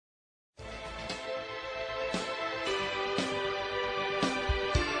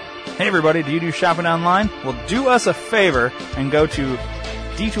Hey everybody, do you do shopping online? Well, do us a favor and go to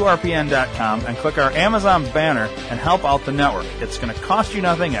d2rpn.com and click our Amazon banner and help out the network. It's going to cost you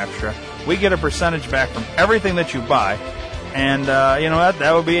nothing extra. We get a percentage back from everything that you buy. And you know what?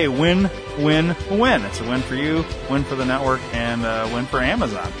 That would be a win-win-win. It's a win for you, win for the network, and a win for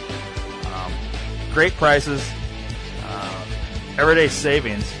Amazon. Great prices, everyday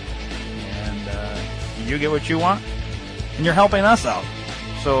savings, and you get what you want, and you're helping us out.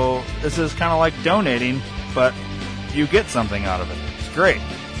 So this is kind of like donating, but you get something out of it. It's great.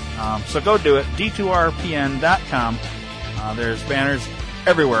 So go do it, d2rpn.com. There's banners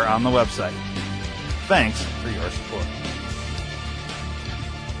everywhere on the website. Thanks for your support.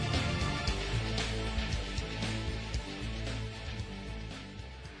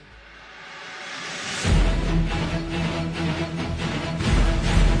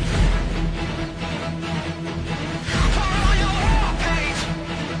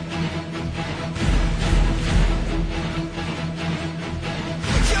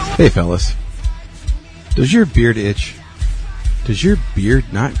 Hey fellas, does your beard itch? Does your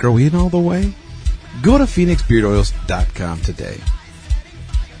beard not grow in all the way? Go to PhoenixBeardOils.com today.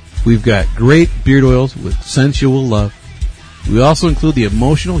 We've got great beard oils with scents you will love. We also include the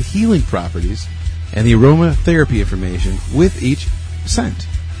emotional healing properties and the aromatherapy information with each scent.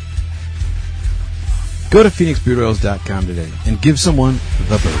 Go to PhoenixBeardOils.com today and give someone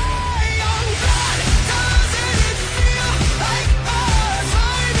the bird.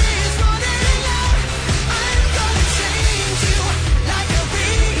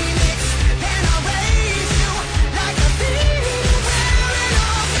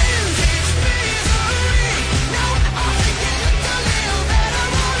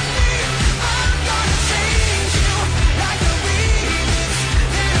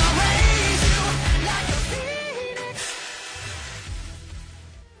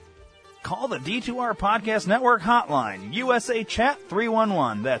 D2R Podcast Network Hotline, USA Chat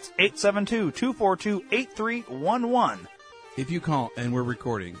 311. That's 872-242-8311. If you call and we're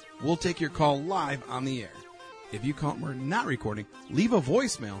recording, we'll take your call live on the air. If you call and we're not recording, leave a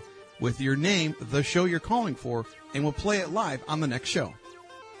voicemail with your name, the show you're calling for, and we'll play it live on the next show.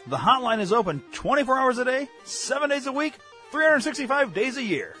 The hotline is open 24 hours a day, 7 days a week, 365 days a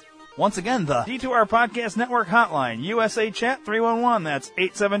year. Once again, the D2R Podcast Network Hotline, USA Chat 311. That's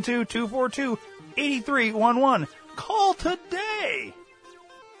 872-242-8311. Call today.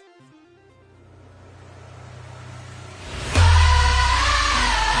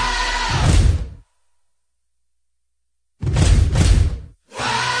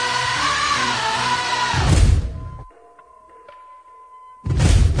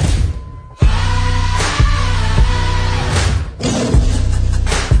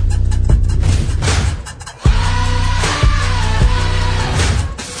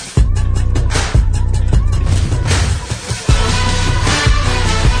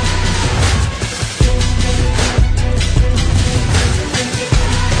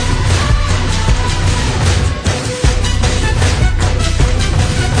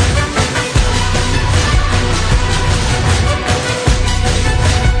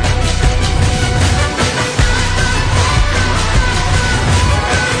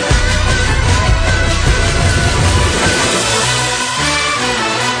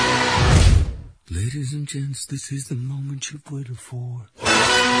 This is the moment you've waited for.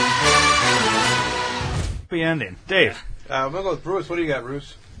 Happy ending. Dave. I'm going to go with Bruce. What do you got,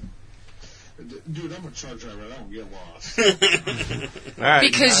 Bruce? Dude, I'm a truck driver. I don't get lost. All right.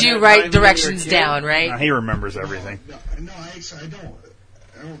 Because you write directions down, right? No, he remembers everything. No, actually, I don't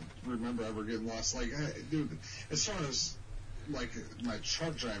remember ever getting lost. Like, dude, as far as like my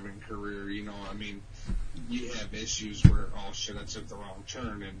truck driving career, you know, I mean, you have issues where, oh shit, I took the wrong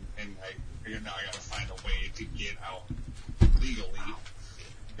turn, and I got to find a way to get out legally.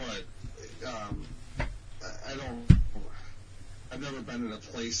 But I've never been in a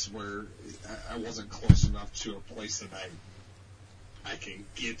place where I wasn't close enough to a place that I can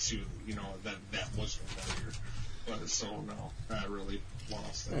get to, you know, that was familiar. But so no, not really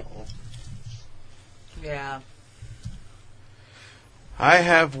lost at all. Yeah. I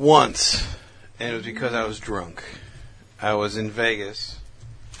have once, and it was because I was drunk. I was in Vegas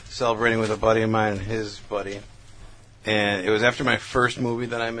celebrating with a buddy of mine and his buddy, and it was after my first movie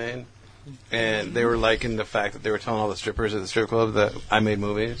that I made, and they were liking the fact that they were telling all the strippers at the strip club that I made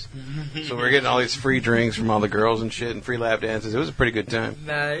movies. So we were getting all these free drinks from all the girls and shit and free lap dances. It was a pretty good time.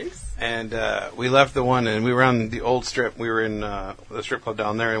 Nice. And we left the one, and we were on the old strip. We were in the strip club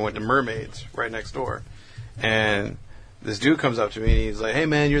down there and went to Mermaids right next door. And this dude comes up to me, and he's like, hey,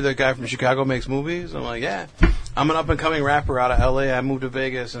 man, you're the guy from Chicago Makes Movies? I'm like, yeah. I'm an up-and-coming rapper out of L.A. I moved to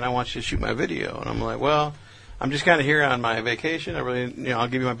Vegas, and I want you to shoot my video. And I'm like, well, I'm just kind of here on my vacation. I really, I'll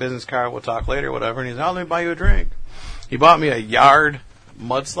give you my business card. We'll talk later, whatever. And he's like, oh, let me buy you a drink. He bought me a Yard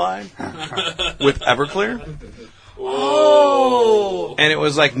mudslide with Everclear. Oh. And it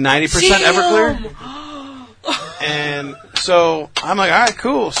was like 90% Everclear. And so I'm like, all right,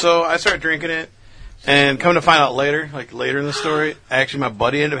 cool. So I started drinking it. And come to find out later in the story, actually my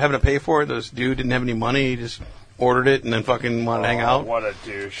buddy ended up having to pay for it. This dude didn't have any money. He just ordered it and then fucking wanted to hang out. What a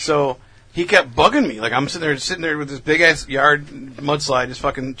douche. So he kept bugging me. Like I'm sitting there with this big-ass Yard mudslide just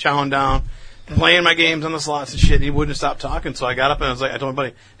fucking chowing down, playing my games on the slots and shit. And he wouldn't stop talking. So I got up and I told my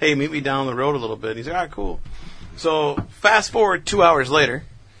buddy, hey, meet me down the road a little bit. And he's like, all right, cool. So fast forward 2 hours later,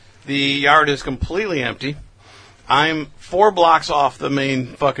 the Yard is completely empty. I'm 4 blocks off the main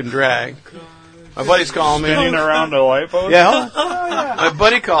fucking drag. My buddy's calling me. Spinning around a light post? Yeah. My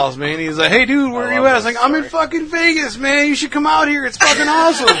buddy calls me and he's like, hey dude, where are you at? I was like, I'm in fucking Vegas, man. You should come out here. It's fucking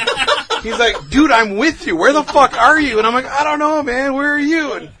awesome. He's like, dude, I'm with you. Where the fuck are you? And I'm like, I don't know, man. Where are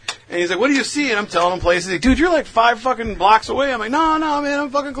you? And he's like, what do you see? And I'm telling him places. He's like, dude, you're like 5 fucking blocks away. I'm like, no, man. I'm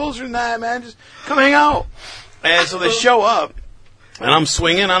fucking closer than that, man. Just come hang out. And so they show up. And I'm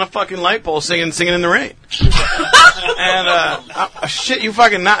swinging on a fucking light pole singing in the rain. And, I shit you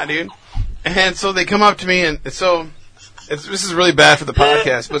fucking not, dude. And so they come up to me, and so this is really bad for the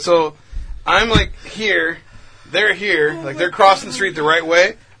podcast, but so I'm like here, they're here, like they're crossing the street the right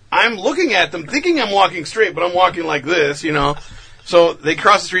way. I'm looking at them, thinking I'm walking straight, but I'm walking like this, So they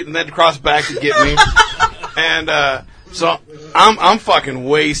cross the street and then cross back to get me. And so I'm fucking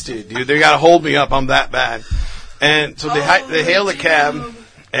wasted, dude. They gotta hold me up. I'm that bad. And so they hail the cab.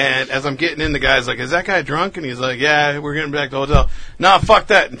 And as I'm getting in, the guy's like, is that guy drunk? And he's like, yeah, we're getting back to the hotel. Nah, fuck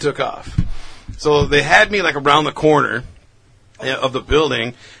that, and took off. So they had me like around the corner of the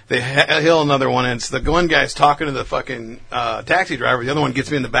building. They hail another one, and so the one guy's talking to the fucking taxi driver. The other one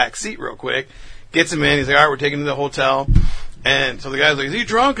gets me in the back seat real quick, gets him in. He's like, all right, we're taking him to the hotel. And so the guy's like, is he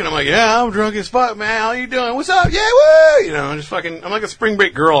drunk? And I'm like, yeah, I'm drunk as fuck, man. How you doing? What's up? Yeah, woo! Just fucking, I'm like a spring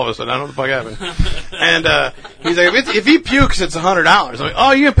break girl all of a sudden. I don't know what the fuck happened. And he's like, if he pukes, it's $100. I'm like,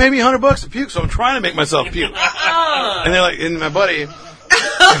 oh, you're going to pay me $100 to puke? So I'm trying to make myself puke. And they're like, and my buddy's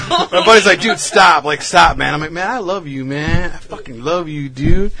like, dude, stop. Like, stop, man. I'm like, man, I love you, man. I fucking love you,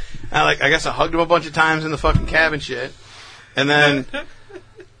 dude. And I guess I hugged him a bunch of times in the fucking cab and shit. And then,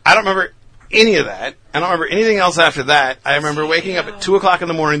 I don't remember any of that. I don't remember anything else after that. I remember waking up at 2 o'clock in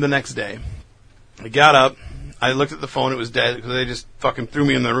the morning the next day. I got up. I looked at the phone. It was dead because they just fucking threw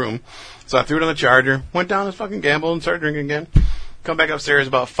me in the room. So I threw it on the charger, went down and fucking gambled and started drinking again. Come back upstairs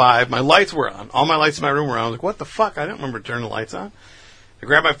about 5. My lights were on. All my lights in my room were on. I was like, what the fuck? I don't remember turning the lights on. I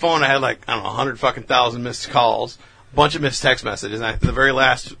grabbed my phone. I had 100 fucking thousand missed calls. Bunch of missed text messages. And the very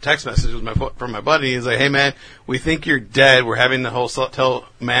last text message was from my buddy. He's like, hey, man, we think you're dead. We're having the hotel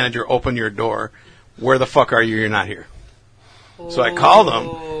manager open your door. Where the fuck are you? You're not here. Oh. So I called him,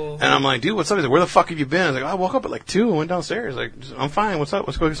 and I'm like, dude, what's up? He's like, where the fuck have you been? I was like, I woke up at 2 and went downstairs. Like, I'm fine. What's up?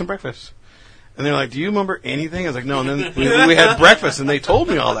 Let's go get some breakfast. And they're like, do you remember anything? I was like, no. And then we had breakfast, and they told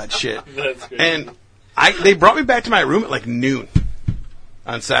me all that shit. That's great. And they brought me back to my room at noon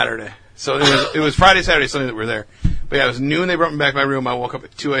on Saturday. So it was Friday, Saturday, Sunday that we were there. But yeah, it was noon. They brought me back to my room. I woke up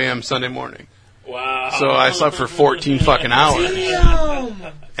at 2 a.m. Sunday morning. Wow. So I slept for 14 fucking hours. Damn.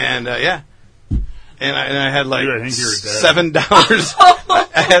 And yeah. And I had $7.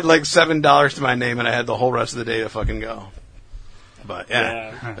 I had $7 to my name, and I had the whole rest of the day to fucking go. But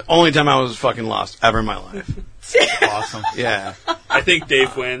yeah. The only time I was fucking lost ever in my life. Awesome. Yeah. I think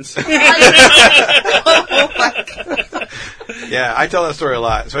Dave wins. Yeah, I tell that story a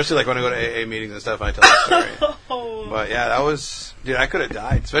lot, especially when I go to AA meetings and stuff. I tell that story. But yeah, that was, dude. I could have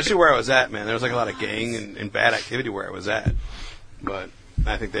died, especially where I was at, man. There was a lot of gang and bad activity where I was at. But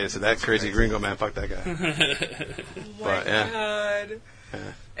I think they said, that's crazy gringo, man. Fuck that guy. Oh my God. Yeah.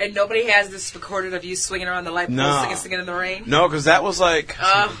 And nobody has this recorded of you swinging around the light pole singing in the rain? No, because that was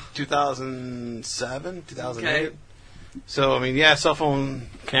 2007, 2008. Okay. So, I mean, yeah, cell phone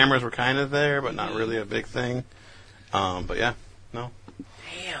cameras were kind of there, but not really a big thing. But yeah, no.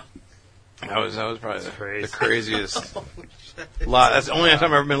 Damn. That was probably the craziest. That's the only time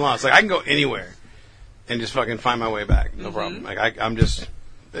I've ever been lost. I can go anywhere and just fucking find my way back. No problem. I'm just,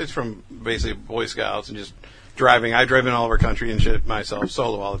 it's from basically Boy Scouts and just driving. I drive in all over country and shit myself,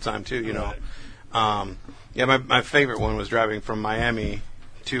 solo all the time too, Yeah, my favorite one was driving from Miami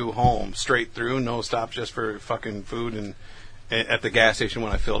to home, straight through, no stops, just for fucking food and at the gas station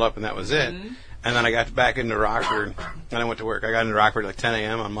when I filled up, and that was it. Mm-hmm. And then I got back into Rockford, and I went to work. I got into Rockford at 10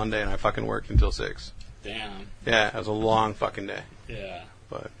 a.m. on Monday, and I fucking worked until 6. Damn. Yeah, it was a long fucking day. Yeah.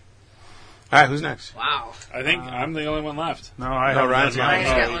 But All right, who's next? Wow. I think I'm the only one left. No, I No, have Ryan's mine. Ryan's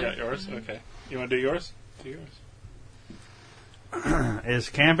got You one. got yours? Okay. You want to do yours? Do yours. Is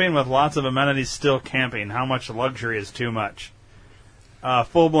camping with lots of amenities still camping? How much luxury is too much?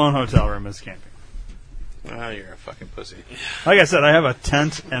 Full-blown hotel room is camping. Oh, you're a fucking pussy. Like I said, I have a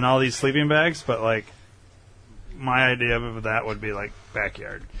tent and all these sleeping bags, but like my idea of that would be like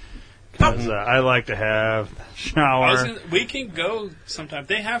backyard. Because I like to have shower. We can go sometime.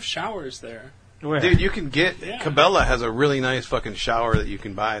 They have showers there. Where? Dude, you can get Yeah. Cabela has a really nice fucking shower that you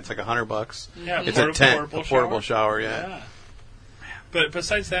can buy. It's like $100. Yeah, It's a tent, a portable shower. Yeah. But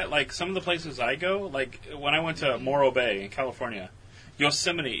besides that, like some of the places I go, like when I went to Morro Bay in California,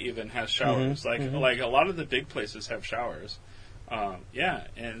 Yosemite even has showers. Like a lot of the big places have showers.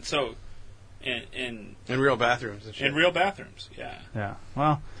 And so, in real bathrooms and shit. in real bathrooms, yeah. Yeah.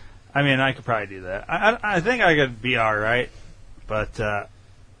 Well, I mean, I could probably do that. I think I could be all right, but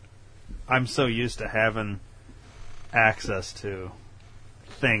I'm so used to having access to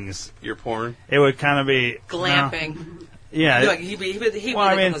things. Your porn. It would kind of be Glamping. Yeah. Like, he'd be Well,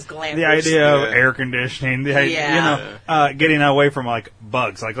 I mean, those glampers. the idea of Yeah. air conditioning, Yeah. getting away from like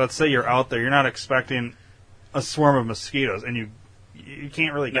bugs. Like, let's say you're out there, you're not expecting a swarm of mosquitoes, and you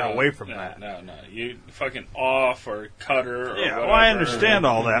can't really get away from that. No. You fucking off or cutter or Yeah, whatever. well, I understand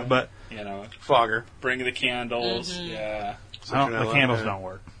all that, but You know, Fogger. bring the candles. Mm-hmm. Yeah. the candles don't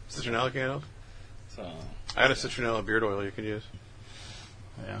work. Citronella candles. So, I had a citronella beard oil you could use.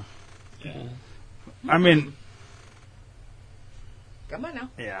 Yeah. yeah. I mean, Come on now.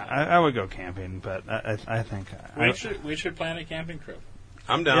 yeah, I would go camping, but I think We should plan a camping trip.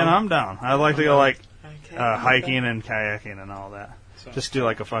 I'm down. I'm down. I'd like to go like Okay. hiking and kayaking and all that. So, Just do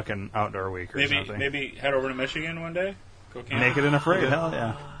like a fucking outdoor week or something. maybe head over to Michigan one day. Go camping. Naked and afraid, hell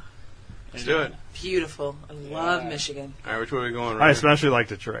yeah. Let's do it. Beautiful. I love Michigan. All right, which way are we going? I Ryan? especially like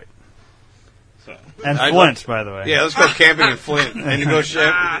Detroit. So, And I'd Flint, by the way. Yeah, let's go camping in Flint. And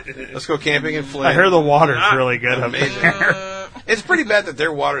let's go camping in Flint. I hear the water's really good up Amazing. there. It's pretty bad that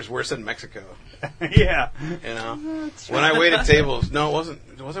their water's worse than Mexico. Yeah. You know, when I waited tables, no, it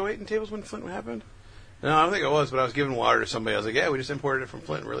wasn't. Was I waiting tables when Flint happened? No, I don't think it was. But I was giving water to somebody. I was like, "Yeah, we just imported it from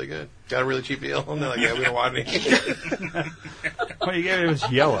Flint. Really good. Got a really cheap deal." And they're like, "Yeah, we don't want any." What you gave me was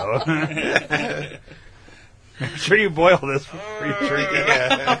yellow. Make sure you boil this before you drink it.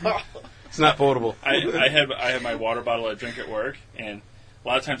 Yeah. It's not potable. I have my water bottle I drink at work, and a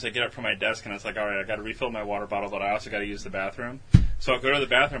lot of times I get up from my desk and it's like, all right, I got to refill my water bottle, but I also got to use the bathroom. So I go to the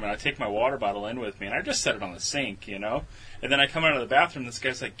bathroom and I take my water bottle in with me, and I just set it on the sink, you know. And then I come out of the bathroom, and this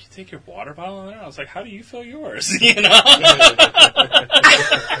guy's like, "You take your water bottle in there?" I was like, "How do you fill yours?" You know.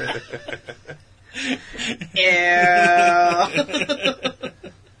 Yeah.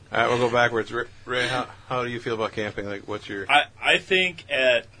 All right, we'll go backwards. Ray, how do you feel about camping? Like, what's your? I think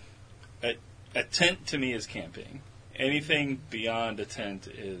a tent to me is camping. Anything beyond a tent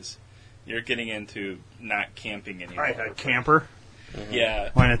is you're getting into not camping anymore. Right, a camper, Yeah,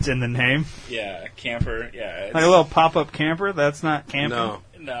 when it's in the name. yeah, camper. Yeah, it's, Like a little pop-up camper, that's not camping? No,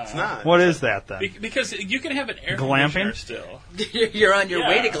 no, it's not. What is that then? Because you can have an air Glamping? conditioner still. You're on your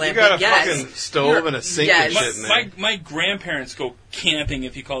way to Yeah. glamping. You got a yes. fucking stove and a sink and Yes. shit in there. My grandparents go camping,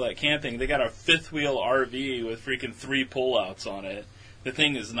 if you call that camping. They got a fifth wheel RV with freaking 3 pullouts on it. The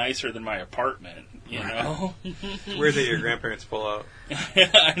thing is nicer than my apartment, you know? Where did your grandparents pull out?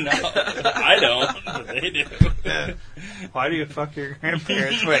 I know. I don't, but they do. Yeah. Why do you fuck your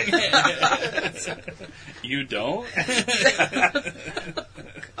grandparents? Wait. You don't?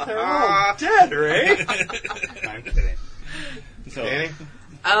 They're all dead, right? I'm kidding. So, Danny?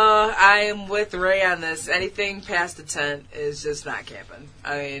 I am with Ray on this. Anything past the tent is just not camping.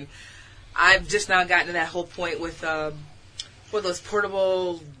 I mean, I've just now gotten to that whole point with those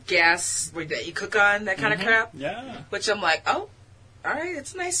portable gas that you cook on, that kind of crap. yeah. Which I'm like, oh, all right,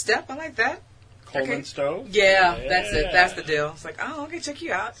 it's a nice step. I like that. Coleman Okay. stove? Yeah, that's it. That's the deal. It's like, oh, okay, check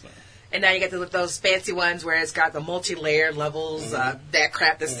you out. So- And now you get those fancy ones where it's got the multi-layered levels, that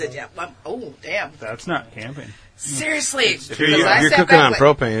crap that's oh, damn. That's not camping. Seriously. If you're, Because I if you're sat cooking back on like-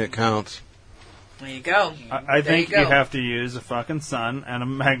 propane, it counts. There you go. I think you you go. have to use a fucking sun and a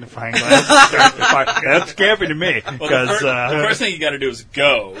magnifying glass. That's camping to me. Well, Because the first thing you got to do is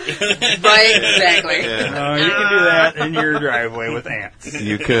go. Right, exactly. Yeah. you can do that in your driveway with ants.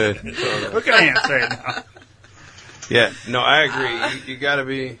 You could. Look at ants right now. Yeah, no, I agree. You got to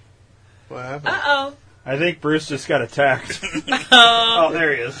be. What happened? Uh-oh. I think Bruce just got attacked. Oh,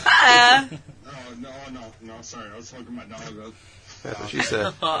 there he is. No, sorry. I was looking my dog up. That's what she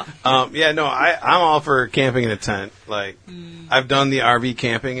said. Yeah, no, I'm all for camping in a tent. Like, I've done the RV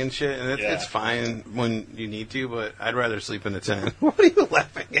camping and shit, and it's fine when you need to, but I'd rather sleep in a tent. What are you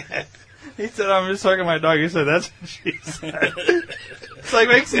laughing at? He said, I'm just talking to my dog. You said, that's what she said. It's like,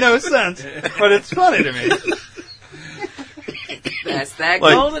 makes no sense, but it's funny to me. That's that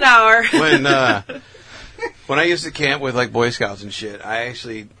Like, golden hour. When I used to camp with like Boy Scouts and shit, I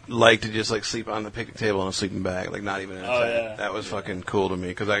actually liked to just like sleep on the picnic table in a sleeping bag, like not even in a tent. yeah. That was fucking cool to me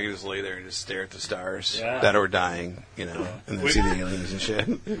because I could just lay there and just stare at the stars Yeah. that were dying, you know, and then see the aliens and shit.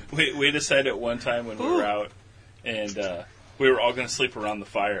 We decided one time when we were out, and we were all going to sleep around the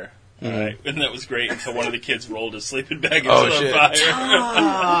fire. Right? And that was great until one of the kids rolled his sleeping bag into the shit.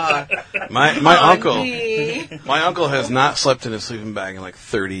 fire. My uncle has not slept in a sleeping bag in like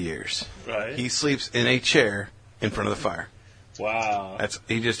 30 years. Right? He sleeps in a chair in front of the fire. Wow.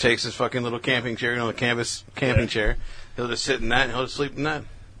 He just takes his fucking little camping chair, you know, the canvas camping chair. He'll just sit in that and he'll just sleep in that.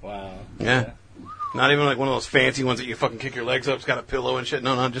 Wow. Yeah. Not even like one of those fancy ones that you fucking kick your legs up. It's got a pillow and shit.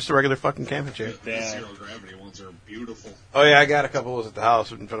 No, just a regular fucking camping chair. The Damn. zero gravity ones are beautiful. Oh yeah, I got a couple of those at the house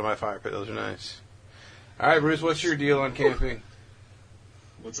in front of my fire pit. Those are nice. All right, Bruce, what's your deal on camping?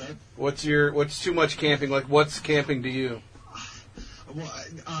 What's that? What's too much camping? Like, what's camping to you? Well,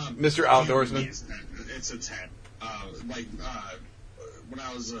 Mr. Outdoorsman? It's a tent. When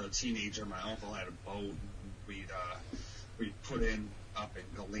I was a teenager, my uncle had a boat. We'd put in up in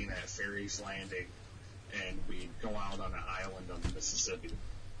Galena at Ferry's Landing, and we'd go out on an island on the Mississippi.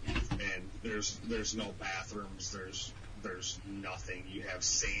 And there's no bathrooms. There's nothing. You have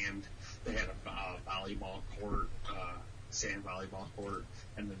sand. They had a volleyball court, sand volleyball court,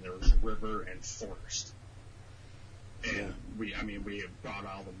 and then there was river and forest. And we had brought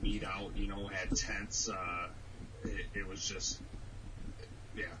all the meat out, you know, had tents. It was just,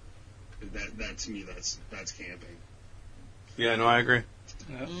 yeah. That to me, that's camping. Yeah, no, I agree.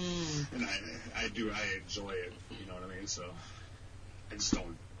 Yeah. And I enjoy it, you know what I mean? So I just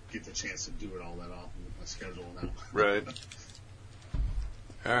don't get the chance to do it all that often with my schedule now. Right.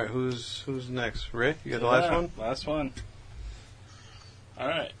 All right, who's next? Ray, you got the last one? Last one. All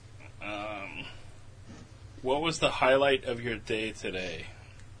right. What was the highlight of your day today?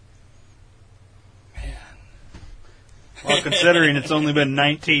 Man. Well, considering it's only been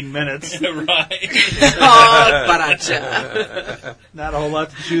 19 minutes, Right. not a whole lot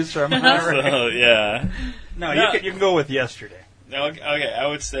to choose from. All right. So, yeah. No, you can go with yesterday. Okay,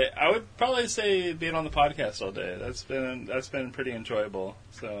 I would probably say being on the podcast all day. That's been pretty enjoyable.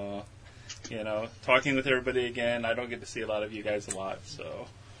 So, you know, talking with everybody again. I don't get to see a lot of you guys a lot, so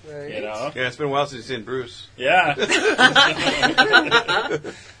Right. you know. Yeah, it's been a while since you've seen Bruce. Yeah. You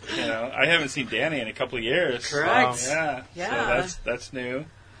know, I haven't seen Danny in a couple of years. Correct. Yeah. Yeah. So that's new.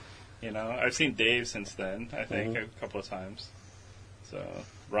 You know, I've seen Dave since then. I think a couple of times. So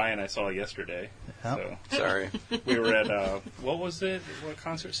Ryan, I saw yesterday. Yep. So Sorry. we were at what was it? What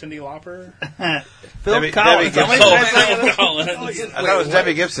concert? Cyndi Lauper. Phil Collins. Debbie Phil Collins. I thought it was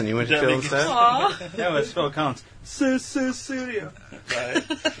Debbie Gibson. You went to Debbie Phil instead? That was Phil Collins. Studio. Right.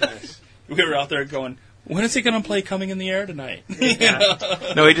 Nice. We were out there going, when is he going to play Coming in the Air tonight?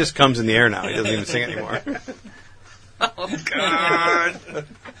 No, he just comes in the air now. He doesn't even sing anymore. Oh, God.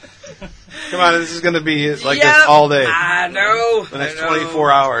 Come on, this is going to be like this all day. I know. The next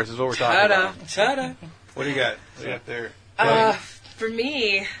 24 hours is what we're talking about. Ta-da. What do you got? What do you got there? For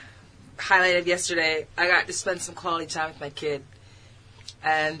me, highlight of yesterday, I got to spend some quality time with my kid.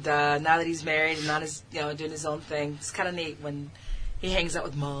 And now that he's married and not doing his own thing, it's kind of neat when he hangs out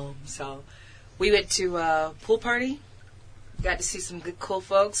with Mom. So we went to a pool party, got to see some good, cool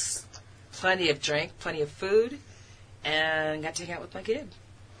folks, plenty of drink, plenty of food, and got to hang out with my kid.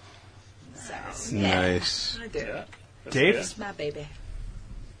 So, yeah, Nice. I did. Yeah. Dave? It's my baby.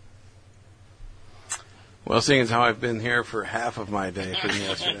 Well, seeing as how I've been here for half of my day from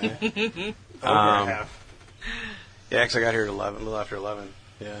yesterday. Half. Yeah, because I got here at 11, a little after 11.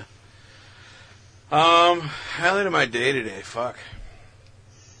 Yeah. Highlight of my day today, fuck.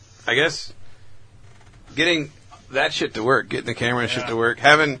 I guess getting that shit to work, getting the camera and shit to work,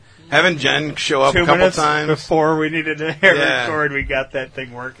 having Jen show up 2 a couple minutes times. before we needed to record, we got that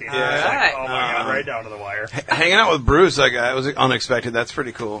thing working. Yeah. It's like, Right. oh my God, right down to the wire. Hanging out with Bruce, like, it was unexpected. That's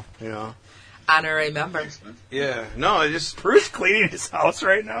pretty cool, you know. Honorary member. Yeah. No, it just... Bruce cleaning his house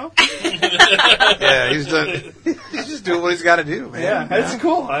right now? Yeah, he's just doing what he's got to do, man. Yeah, it's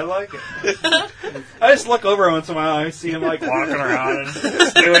cool. I like it. I just look over once in a while and I see him like walking around and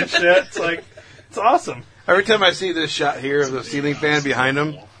just doing shit. It's like, it's awesome. Every time I see this shot here of the ceiling fan behind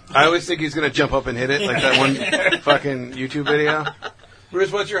him, I always think he's going to jump up and hit it, like that one fucking YouTube video.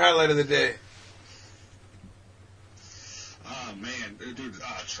 Bruce, what's your highlight of the day? Oh, man. Dude,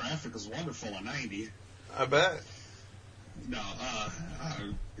 traffic is wonderful on 90. I bet. No,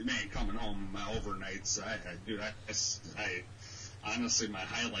 man, coming home, my overnights, honestly, my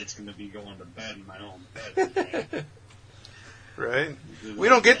highlight's going to be going to bed in my own bed. Right? We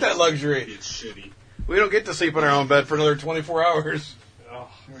don't get that luxury. It's shitty. We don't get to sleep in our own bed for another 24 hours. Oh.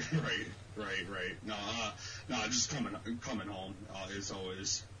 Right. No, just coming home is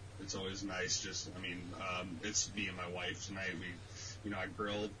always nice. Just, I mean, it's me and my wife tonight. I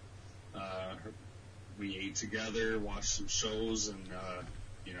grilled. We ate together, watched some shows, and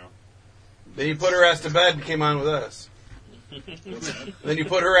Then you put her ass to bed and came on with us. What's that? Then you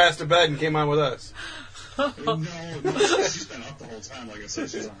put her ass to bed and came on with us. No, she's been up the whole time. Like I said,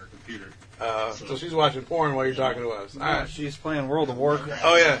 she's on her computer. So she's watching porn while you're talking to us. All right. She's playing World of Warcraft.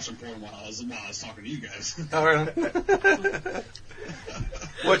 Oh, yeah. Watching porn while I was talking to you guys. All right.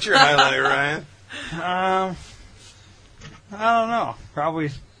 What's your highlight, Ryan? I don't know. Probably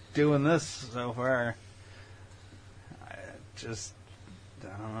doing this so far. I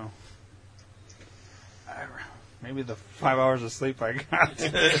don't know. Maybe the 5 hours of sleep I got.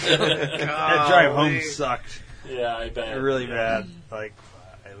 That drive home sucked. Yeah, I bet. Really bad. Like,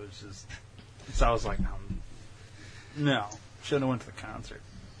 it was just... So I was like, no. Shouldn't have went to the concert.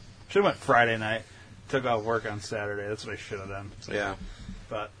 Should have went Friday night. Took off work on Saturday. That's what I should have done. Yeah.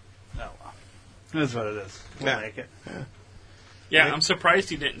 But, oh well. It is what it is. We'll make it. Yeah, I'm surprised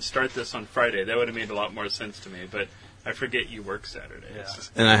you didn't start this on Friday. That would have made a lot more sense to me, but I forget you work Saturday. Yeah.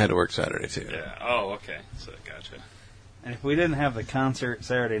 And I had to work Saturday, too. Yeah. Oh, okay. So, gotcha. And if we didn't have the concert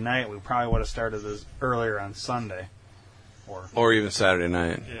Saturday night, we probably would have started this earlier on Sunday. Or even Saturday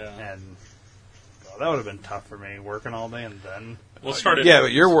night. Yeah. And that would have been tough for me, working all day and then... We'll start it. Yeah,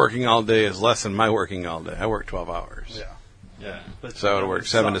 but your working all day is less than my working all day. I work 12 hours. Yeah. But So I would have worked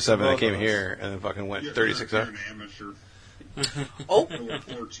 7 to 7. I came Both of us. here and then fucking went You're 36 hours. an amateur. Oh. I work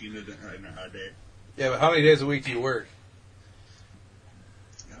 14 a day. Yeah, but how many days a week do you work?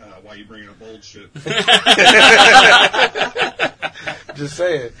 Why you bringing up old shit? Just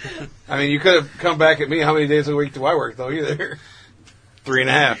say it. I mean, you could have come back at me. How many days a week do I work, though, either?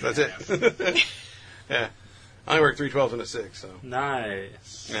 3.5. That's it. Yeah. I only work 3 12s and a 6, so.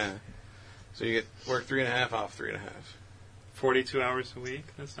 Nice. Yeah. So you get work 3.5 off 3.5. 42 hours a week?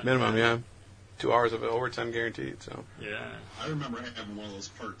 That's not Minimum, bad. yeah. 2 hours of overtime guaranteed, so. Yeah. I remember having one of those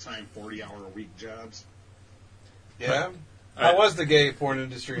part-time 40-hour-a-week jobs. Yeah? How was the gay porn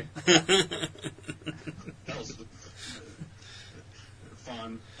industry? That was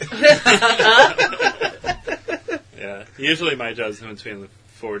fun. Yeah. Usually my job's in between the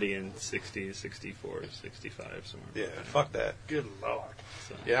 40 and 60, 64, 65, somewhere. Yeah, fuck that. Good Lord.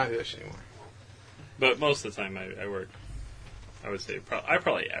 So. Yeah, I don't do that shit anymore. But most of the time I work, I would say, I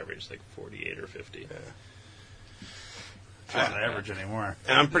probably average like 48 or 50. Yeah. It's not an average anymore.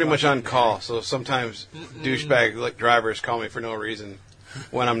 And I'm pretty much on call, so sometimes douchebag like drivers call me for no reason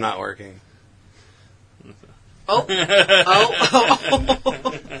when I'm not working. Oh.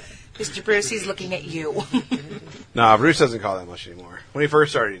 Mr. Bruce, he's looking at you. No, Bruce doesn't call that much anymore. When he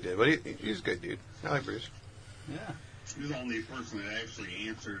first started, he did, but he's a good dude. I like Bruce. Yeah. He was the only person that actually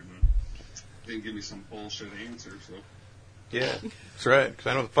answered and didn't give me some bullshit answer, so. Yeah, that's right, because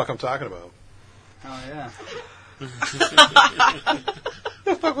I know what the fuck I'm talking about. Oh, yeah. What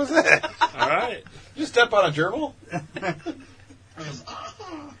the fuck was that? All right. Did you step on a gerbil? I was,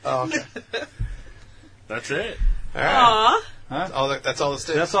 Oh, okay. That's it. All right. Aw. That's all the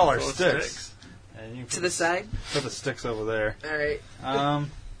sticks. That's all our All the sticks. sticks. And you To the side. put the sticks over there. All right.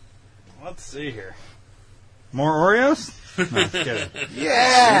 Let's see here. More Oreos? No, just kidding.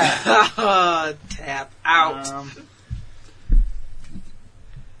 Yeah! Tap out.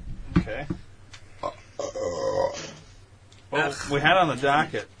 Okay. Well, we had on the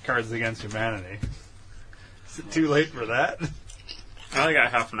docket Cards Against Humanity. Is it too late for that? I only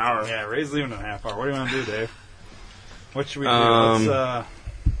got half an hour. Yeah, Ray's leaving in a half hour. What do you want to do, Dave? What should we do? Let's,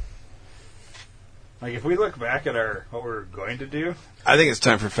 like, if we look back at what we're going to do, I think it's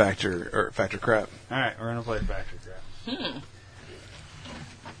time for Factor Crap. all right, we're going to play Factor Crap.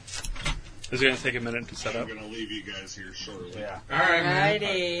 Is it going to take a minute to set I'm up? going to leave you guys here shortly. Yeah. All right, man.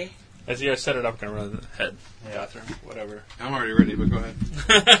 Alrighty. As you guys set it up, I'm going to run to the head Yeah. bathroom, whatever. I'm already ready, but go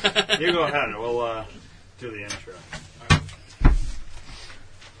ahead. You go ahead. We'll do the intro.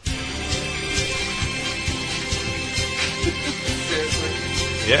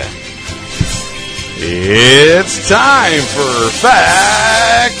 Yeah. It's time for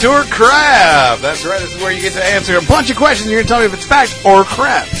Fact or Crap. That's right. This is where you get to answer a bunch of questions. You're going to tell me if it's fact or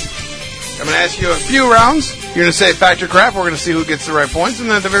crap. I'm going to ask you a few rounds. You're going to say fact or crap. We're going to see who gets the right points. And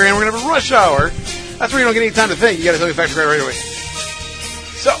then at the very end, we're going to have a rush hour. That's where you don't get any time to think. You got to tell me fact or crap right away.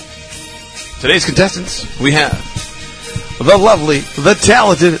 So, today's contestants, we have the lovely, the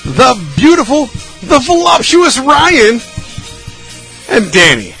talented, the beautiful, the voluptuous Ryan. And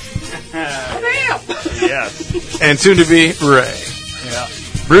Danny. Yes. And soon to be Ray. Yeah.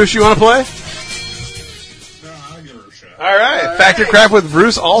 Bruce, you want to play? No, I'll give her a shot. All right. Fact or crap with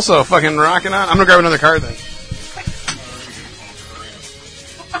Bruce also fucking rocking on. I'm going to grab another card then.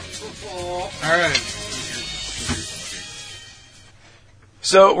 All right.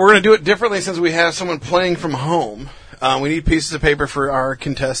 So we're going to do it differently since we have someone playing from home. We need pieces of paper for our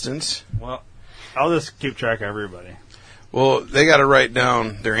contestants. Well, I'll just keep track of everybody. Well, they got to write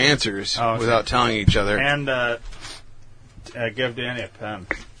down their answers Oh, okay. without telling each other. And give Danny a pen.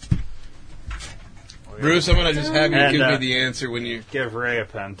 Bruce, I'm going to just have you And, give me the answer when you... Give Ray a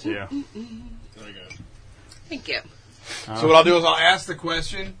pen, too. There you go. Thank you. So what I'll do is I'll ask the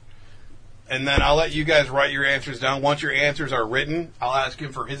question, and then I'll let you guys write your answers down. Once your answers are written, I'll ask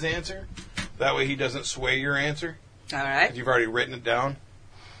him for his answer. That way he doesn't sway your answer, All right. because you've already written it down.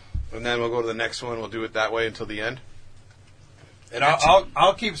 And then we'll go to the next one. We'll do it that way until the end. And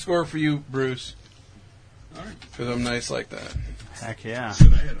I'll keep score for you, Bruce, All right. because I'm nice like that. Heck yeah.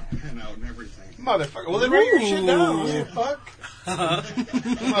 Shit, I had a pen out and everything. Motherfucker. Well, then write your shit down. You fuck.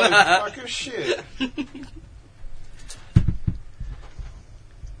 Motherfucker shit.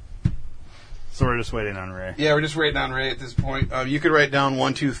 So we're just waiting on Ray. Yeah, we're just writing down Ray at this point. You could write down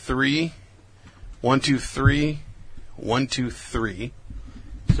 1, 2, 3, 1, 2, 3, 1, 2, 3.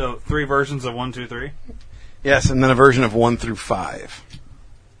 So 3 versions of 1, 2, 3? Yes, and then a version of 1 through 5.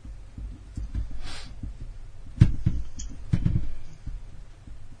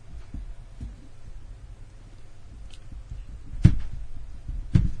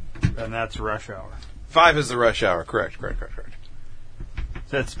 And that's Rush Hour. 5 is the rush hour. Correct.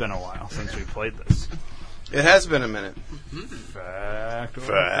 It's been a while since we played this. It has been a minute. Fact.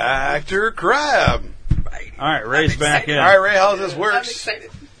 Factor crab. All right, Ray's back in. All right, Ray, how this I'm works?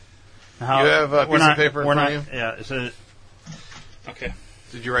 excited. How, You have a we're piece of not- paper in we're front not, of you? Yeah, so Okay.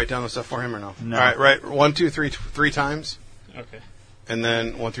 Did you write down the stuff for him or no? No. All right, write 1, 2, 3, 3 times, Okay. and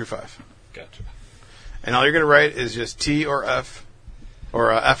then 1 through 5. Gotcha. And all you're going to write is just T or F,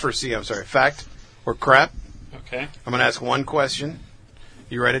 or F or C, I'm sorry, fact or crap. Okay. I'm going to ask one question.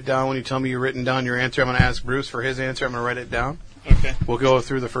 You write it down. When you tell me you've written down your answer, I'm going to ask Bruce for his answer. I'm going to write it down. Okay. We'll go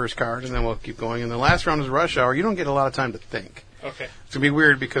through the first card, and then we'll keep going. And the last round is rush hour. You don't get a lot of time to think. Okay. It's going to be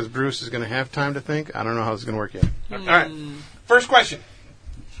weird because Bruce is going to have time to think. I don't know how it's going to work yet. All right. First question.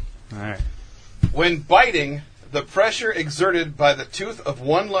 all right. When biting, the pressure exerted by the tooth of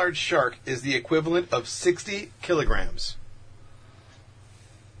one large shark is the equivalent of 60 kilograms.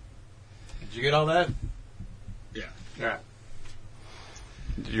 Did you get all that? Yeah. All right.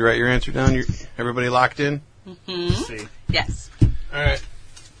 Did you write your answer down? Everybody locked in? See. Yes. All right.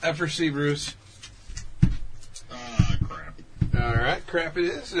 F or C, Bruce. Crap. All right. Crap it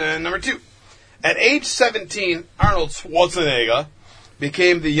is. And number 2. At age 17, Arnold Schwarzenegger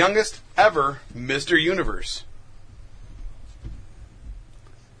became the youngest ever Mr. Universe.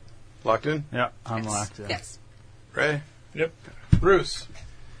 Locked in? Yeah, I'm locked in. Yes. Ray? Yep. Bruce?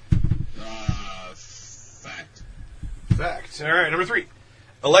 Fact. Fact. All right. Number 3.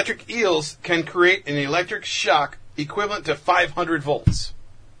 Electric eels can create an electric shock equivalent to 500 volts.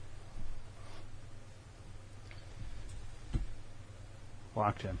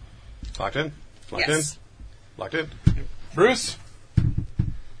 Locked in. Locked in? Locked Yes. in? Locked in? Bruce?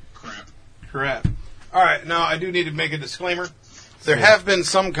 Crap. Correct. All right. Now, I do need to make a disclaimer. There have been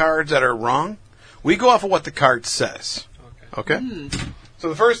some cards that are wrong. We go off of what the card says. Okay? So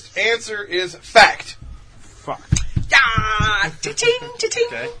the first answer is fact. Fuck. Ah, cha-ching, cha-ching,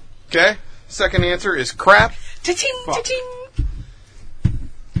 Okay. Okay? Second answer is crap. cha-ching, cha-ching.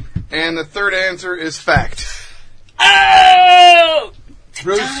 And the third answer is fact. Oh!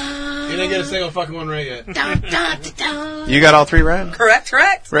 Bruce, you didn't get a single fucking one right yet. Da, da, da, da. You got all 3 right? Correct.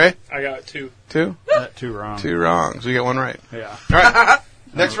 Ray? I got 2. 2? Too wrong. 2 wrong. So you got 1 right. Yeah. All right.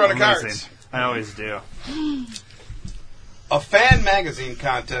 Next round of Amazing. cards. I always do. A fan magazine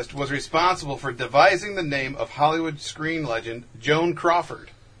contest was responsible for devising the name of Hollywood screen legend Joan Crawford.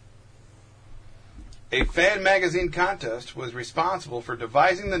 A fan magazine contest was responsible for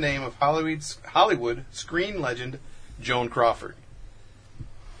devising the name of Hollywood screen legend Joan Crawford.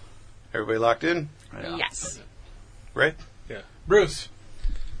 Everybody locked in? Yeah. Yes. Right? Yeah. Bruce.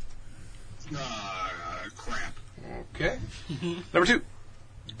 Crap. Okay. Number 2.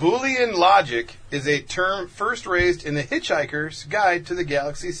 Boolean logic is a term first raised in the Hitchhiker's Guide to the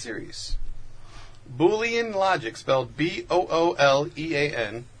Galaxy series. Boolean logic, spelled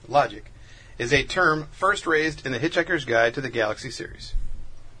B-O-O-L-E-A-N, logic, is a term first raised in the Hitchhiker's Guide to the Galaxy series.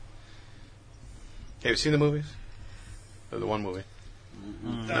 Have you seen the movies? Or the one movie?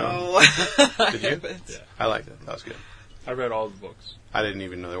 No. Did you? Yeah. I liked it. That was good. I read all the books. I didn't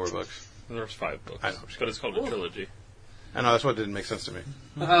even know there were books. There was 5 books. I know. But it's called a trilogy. I know, that's what didn't make sense to me.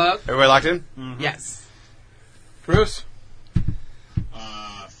 Uh, Everybody locked in? Yes. Bruce?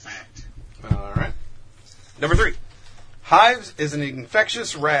 Fact. All right. Number 3. Hives is an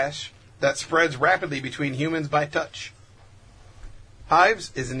infectious rash that spreads rapidly between humans by touch.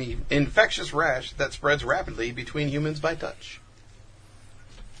 Hives is an infectious rash that spreads rapidly between humans by touch.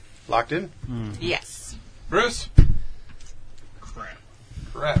 Locked in? Yes. Bruce? Crap.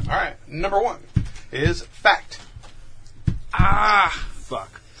 Correct. All right. Number 1 is fact.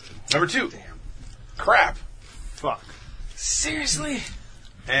 Fuck. Number 2, crap. Fuck. Seriously?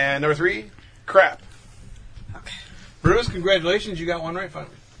 And number 3, crap. Okay. Bruce, congratulations. You got one right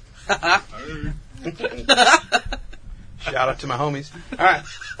finally. Shout out to my homies. All right.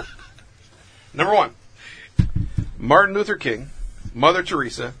 Number 1, Martin Luther King, Mother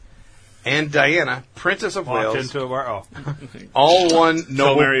Teresa, and Diana, Princess of Walked Wales, into a bar. Oh. all won Kill,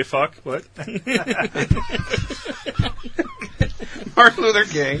 Nobel. marry, fuck? What? Martin Luther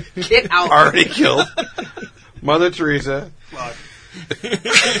King, Get out. already killed. Mother Teresa. Fuck.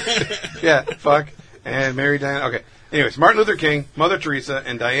 Yeah, fuck. And Mary Diana. Okay. Anyways, Martin Luther King, Mother Teresa,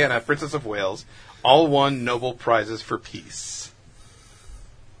 and Diana, Princess of Wales, all won Nobel Prizes for Peace.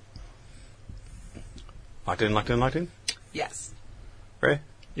 Locked in, locked in, locked in? Yes. Ray?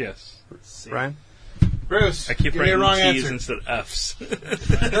 Yes. Brian? Bruce, I keep give me a writing wrong T's answer. instead of F's.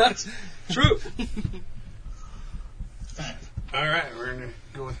 True. Fact. All right, we're going to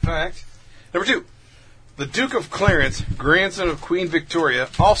go with fact. Number 2. The Duke of Clarence, grandson of Queen Victoria,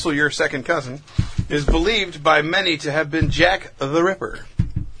 also your second cousin, is believed by many to have been Jack the Ripper.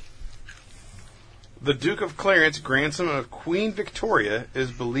 The Duke of Clarence, grandson of Queen Victoria,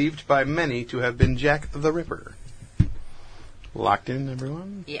 is believed by many to have been Jack the Ripper. Locked in,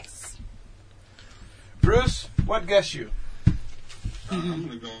 everyone? Yes. Bruce, what guess you? I'm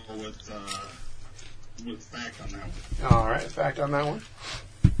going to go with fact on that one. All right, fact on that one.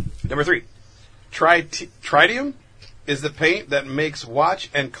 Number 3. Tritium is the paint that makes watch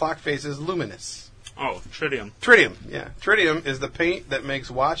and clock faces luminous. Oh, tritium. Tritium, yeah. Tritium is the paint that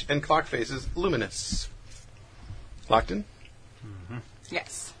makes watch and clock faces luminous. Locked in?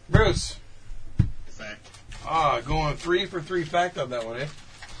 Yes. Bruce. Fact. Going 3 for 3 fact on that one, eh?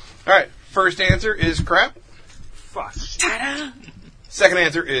 All right, first answer is crap. Fuck. Ta-da! Second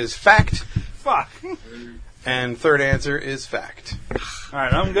answer is fact. Fuck. And third answer is fact. All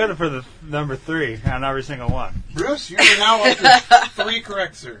right, I'm good for the number 3 on every single one. Bruce, you are now up to 3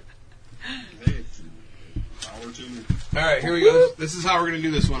 correct, sir. Hey, power to me. All right, here we go. This is how we're going to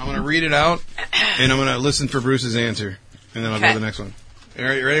do this one. I'm going to read it out, and I'm going to listen for Bruce's answer, and then I'll go to the next one. All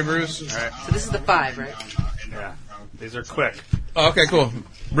right, you ready, Bruce? All right. So this is the 5, right? Yeah. These are quick. Oh, okay, cool.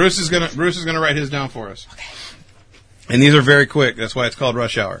 Bruce is gonna write his down for us. Okay. And these are very quick. That's why it's called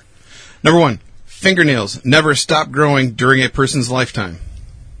Rush Hour. Number 1, fingernails never stop growing during a person's lifetime.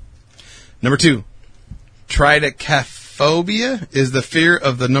 Number 2, tridecaphobia is the fear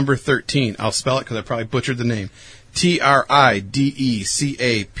of the number 13. I'll spell it because I probably butchered the name.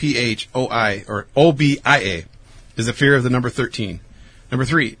 TRIDECAPHOI or OBIA is the fear of the number 13. Number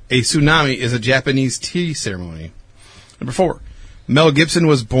 3, a tsunami is a Japanese tea ceremony. Number 4, Mel Gibson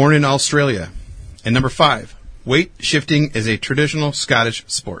was born in Australia. And number 5, weight shifting is a traditional Scottish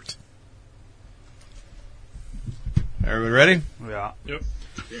sport. Everybody ready? Yeah. Yep.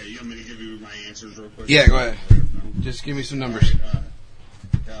 Yeah, you want me to give you my answers real quick? Yeah, go ahead. Just give me some numbers.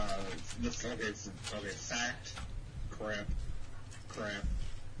 Okay, fact, crap,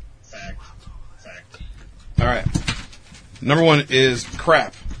 fact. All right. Number 1 is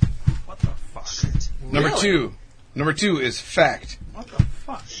crap. What the fuck? Shit. Number 2 is fact. What the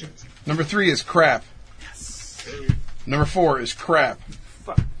fuck? Shit. Number 3 is crap. Hey. Number 4 is crap.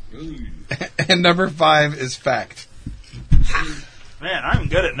 Fuck. Ooh. And number 5 is fact. Man, I'm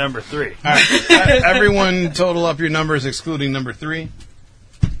good at number 3. All right. Everyone total up your numbers excluding number 3.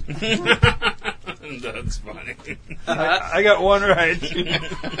 That's funny. I got one right.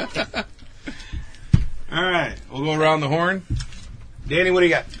 All right. We'll go around the horn. Danny, what do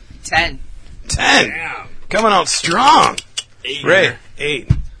you got? 10. 10. Damn. Coming out strong. 8. Ray, 8.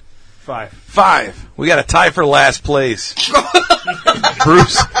 5. 5. We got a tie for last place.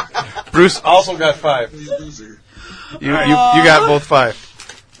 Bruce also got 5. You loser. You got both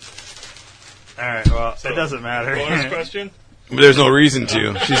 5. All right, well, it doesn't matter. Bonus question? There's no reason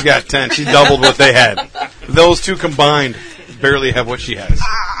to. She's got 10. She doubled what they had. Those two combined barely have what she has.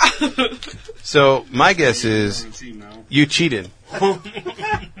 So my guess is Team now. you cheated.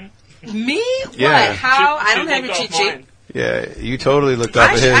 Me? Yeah. What? How? I She don't have looked your off cheat sheet. mine. Yeah, you totally looked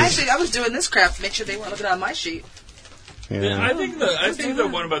off of his. Actually, I was doing this crap to make sure they weren't looking on my sheet. Yeah. I think the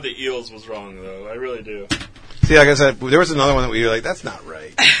one about the eels was wrong, though. I really do. See, like I said, there was another one that we were like, that's not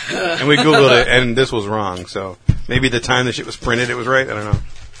right. And we Googled it, and this was wrong. So maybe the time the shit was printed, it was right. I don't know.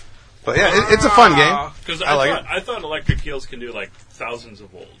 But yeah, it's a fun game. Because I I thought electric eels can do like thousands of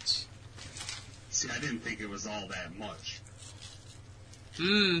volts. See, I didn't think it was all that much.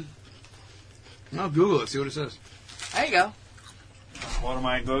 No, Google it. See what it says. There you go. What am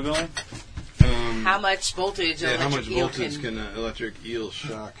I Googling? How much voltage Yeah, how much electric eel voltage can electric eel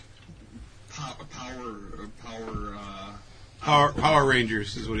shock? Power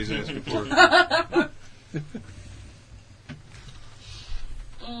Rangers is what he's asking for.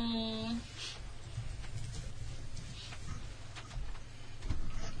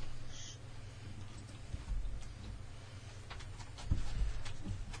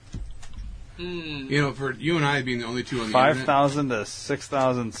 You know, for you and I being the only two on the internet. 5,000 to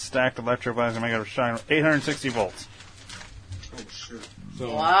 6,000 stacked electric lines to make a shine 860 volts. Oh, shit.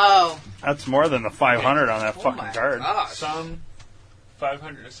 So, Wow. That's more than the 500 on that Oh fucking my card. gosh. Some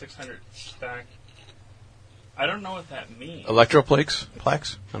 500 to 600 stack. I don't know what that means. Electroplaques?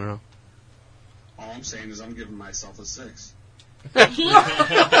 Plaques? I don't know. All I'm saying is I'm giving myself a 6.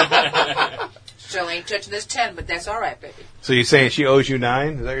 Still ain't touching this 10, but that's all right, baby. So you're saying she owes you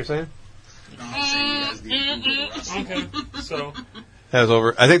 9? Is that what you're saying? No, I'm saying you guys need to Google the rest. Okay, so That was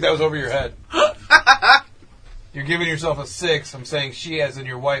over. I think that was over your head. You're giving yourself a 6. I'm saying she, as in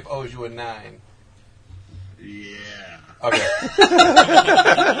your wife, owes you a 9. Yeah. Okay.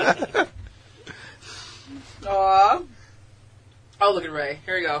 Aww. Oh, look at Ray.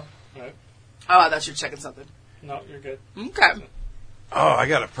 Here we go. Right. Oh, I thought you were checking something. no, you're good. Okay. Oh, I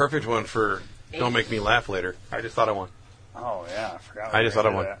got a perfect one for Don't Make Me Laugh Later. I just thought I won. Oh, yeah. I forgot. I just thought I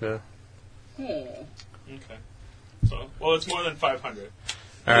we won. did that. Yeah. Okay. So, well, it's more than 500.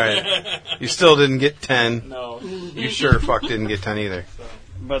 All right. You still didn't get 10. No. You sure fuck didn't get 10 either.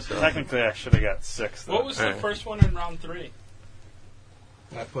 But technically, I should have got 6. Though. What was the Alright. first one in round 3?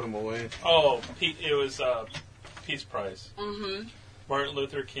 I put them away. Oh, it was Peace Prize. Mm-hmm. Martin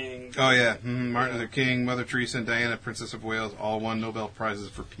Luther King. Oh, yeah. Martin Luther King, Mother Teresa, and Diana, Princess of Wales, all won Nobel Prizes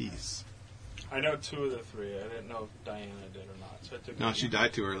for peace. I know 2 of the 3. I didn't know if Diana did or not. So I took No, she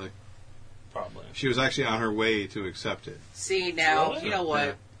died too early. Probably. She was actually on her way to accept it. See, now, Really? you know what?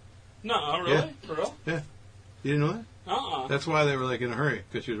 Yeah. No, really? Yeah. For real? You didn't know that? Uh-uh. That's why they were like in a hurry,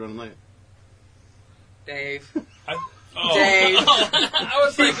 because she was running late. Dave. Oh. Dave. I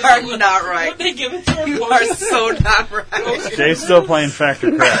was You like, are not right. would they give it to her? You are so not right. Jay's still playing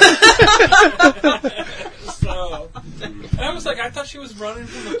Factor Crap. So, and I was like, I thought she was running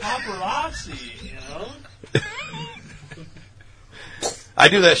from the paparazzi, you know? I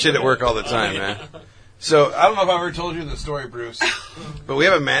do that shit at work all the time, man. So, I don't know if I've ever told you the story, Bruce, but we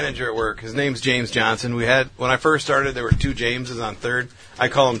have a manager at work. His name's James Johnson. When I first started, there were 2 Jameses on 3rd. I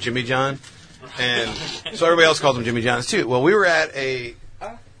call him Jimmy John. And so everybody else calls him Jimmy Johns too. Well, we were at a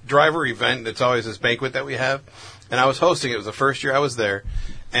driver event that's always this banquet that we have, and I was hosting it. It was the first year I was there,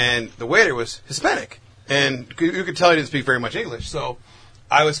 and the waiter was Hispanic, and you could tell he didn't speak very much English. So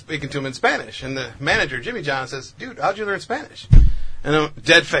I was speaking to him in Spanish, and the manager, Jimmy John, says, "Dude, how'd you learn Spanish?" And I'm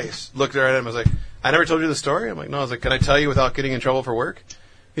dead face, looked right at him. I was like, "I never told you the story." I'm like, "No." I was like, "Can I tell you without getting in trouble for work?"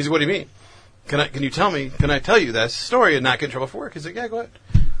 He's like, "What do you mean? Can you tell me? Can I tell you that story and not get in trouble for work?" He's like, "Yeah, go ahead."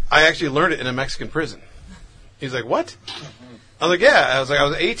 I actually learned it in a Mexican prison. He's like, "What?" I was like, "Yeah." I was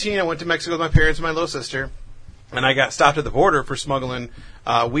 18. I went to Mexico with my parents and my little sister, and I got stopped at the border for smuggling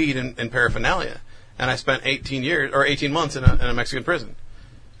weed and paraphernalia. And I spent 18 months in a Mexican prison.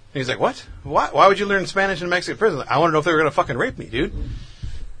 And he's like, "What? Why would you learn Spanish in a Mexican prison?" Like, I want to know if they were going to fucking rape me, dude.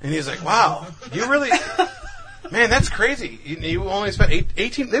 And he's like, "Wow, you really, man, that's crazy. You only spent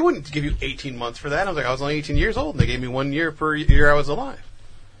 18. They wouldn't give you 18 months for that." I was like, "I was only 18 years old, and they gave me 1 year per year I was alive."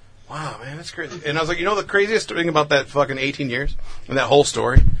 Wow, man, that's crazy. And I was like, "You know the craziest thing about that fucking 18 years and that whole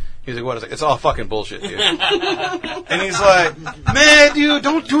story?" He's like, "What?" I was like, "It's all fucking bullshit, dude." And he's like, "Man, dude,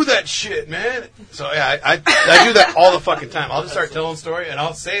 don't do that shit, man." So yeah, I do that all the fucking time. I'll just start telling a story and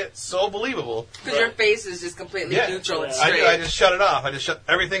I'll say it so believable. Because your face is just completely neutral and I straight. do. I just shut it off. I just shut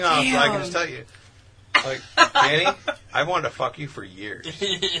everything off so I can just tell you. Like, Danny, I wanted to fuck you for years.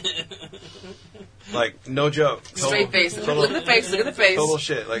 Like, no joke. Straight face. Look at the face. Look at the face. Total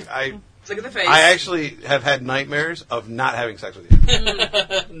shit. Like, Look at the face. I actually have had nightmares of not having sex with you.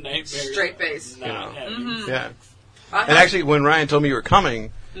 Nightmares. Straight face. Not having. Yeah. And actually, when Ryan told me you were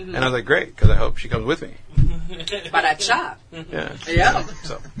coming, and I was like, great, because I hope she comes with me. Ba-da-cha. Yeah. Yeah.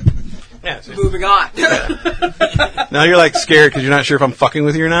 So, yeah. So, Moving on. now you're like scared because you're not sure if I'm fucking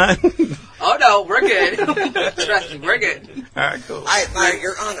with you or not. Oh, no, we're good. Trust me, we're good. All right, cool. I admire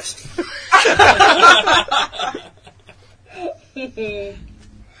your honesty.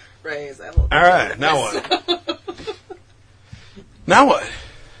 Ray is that whole All right, now what? Now what?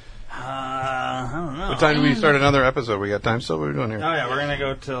 I don't know. What time do we start another episode? We got time still? What are we doing here? Oh, yeah, we're going to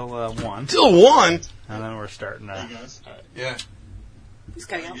go till 1. Till 1? And then we're starting Hey guys, Yeah. He's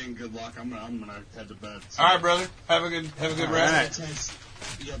cutting out. again, good luck. I'm gonna head to bed. All right, brother. Have a good rest. Text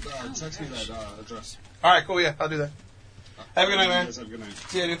me that address. All right, cool. Yeah, I'll do that. Have a good night, man. You guys have a good night.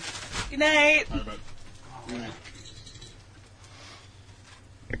 See you, dude. Good night. All right, bud. Good night.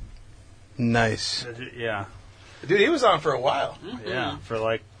 Nice. Yeah. Dude, he was on for a while. Yeah, for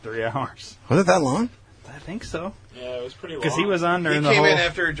like 3 hours. Was it that long? I think so. Yeah, it was pretty long. Because he was on He during the came whole... in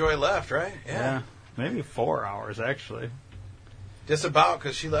after Joy left, right? Yeah. Maybe 4 hours, actually. Just about,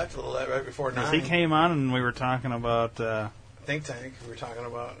 because she left a little right before 9. Because he came on and we were talking about... Think Tank. We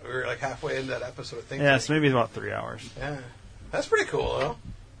were like halfway into that episode of Think yeah, Tank. so maybe about 3 hours. Yeah. That's pretty cool, though.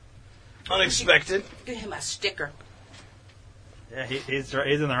 Unexpected. Give him a sticker. Yeah, he's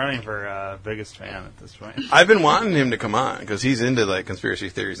in the running for biggest fan at this point. I've been wanting him to come on, because he's into, like, conspiracy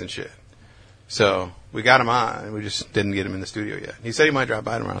theories and shit. So, we got him on, and we just didn't get him in the studio yet. He said he might drop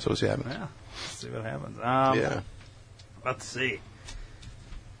by tomorrow, so we'll see what happens. Yeah, let's see what happens. Yeah. Let's see.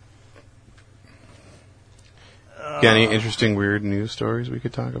 Got any interesting, weird news stories we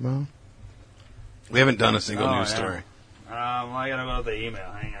could talk about? We haven't done a single news yeah. story. Well, I gotta go to the email.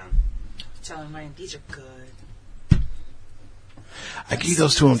 Hang on. Tell him, Ryan, these are good. I gave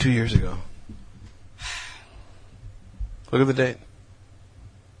those to him 2 years ago. Look at the date.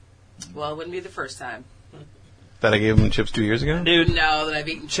 Well, it wouldn't be the first time. That I gave him chips 2 years ago? Dude, No, that I've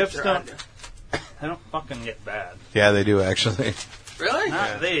eaten chips chips. don't... They don't fucking get bad. Yeah, they do, actually. Really?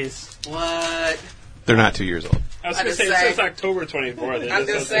 Not these. What? They're not 2 years old. I was I'm going to say, just since saying. October 24th. I was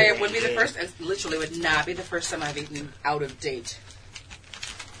going to say, it would be the first, it literally would not be the first time I've eaten out of date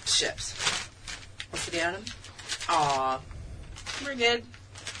chips. What's the date on them? Aw. We're good.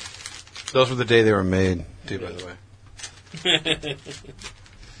 Those were the day they were made, too, by the way.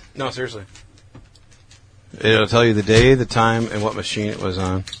 No, seriously. It'll tell you the day, the time, and what machine it was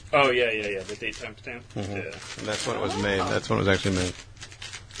on. Oh, yeah, the daytime stamp. Mm-hmm. Yeah. And that's when it was made. That's when it was actually made.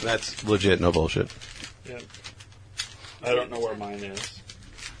 That's legit, no bullshit. Yep. I don't know where mine is.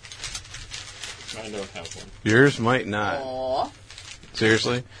 Mine don't have one. Yours might not. Aw.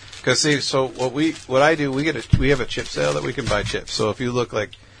 Seriously? Because see, so what I do, we have a chip sale that we can buy chips. So if you look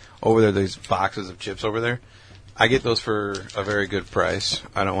like over there, there's boxes of chips over there. I get those for a very good price.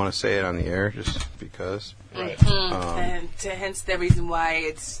 I don't want to say it on the air just because. Right. And hence the reason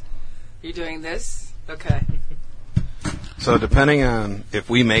why you're doing this. Okay. So depending on if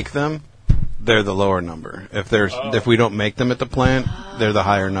we make them, they're the lower number. If we don't make them at the plant, they're the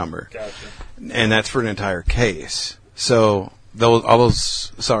higher number. Gotcha. And that's for an entire case. So all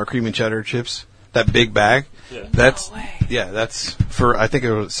those sour cream and cheddar chips, that big bag, Yeah. that's for, I think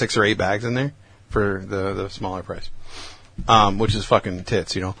it was 6 or 8 bags in there for the smaller price. Which is fucking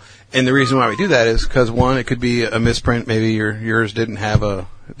tits, you know. And the reason why we do that is because, one, it could be a misprint. Maybe yours didn't have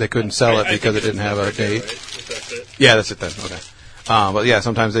they couldn't sell it because it didn't have a date. Right? If that's it. Yeah, that's it then. Okay. But yeah,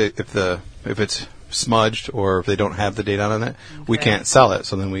 sometimes if it's smudged or if they don't have the date on it, we can't sell it.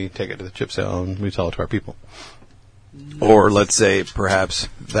 So then we take it to the chip sale and we sell it to our people. Or let's say perhaps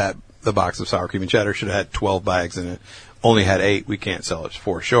that the box of sour cream and cheddar should have had 12 bags in it, only had 8. We can't sell it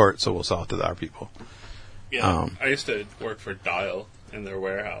 4 short, so we'll sell it to our people. Yeah. I used to work for Dial in their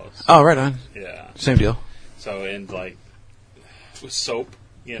warehouse. Oh, right on. Yeah. Same deal. So, with soap,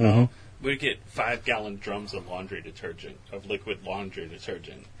 you know, we'd get 5-gallon drums of liquid laundry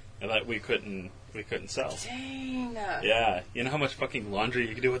detergent, and we couldn't sell. Dang. Yeah, you know how much fucking laundry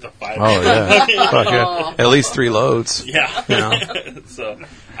you can do with a 5? Oh yeah. Fuck yeah. At least 3 loads. Yeah. Yeah. So,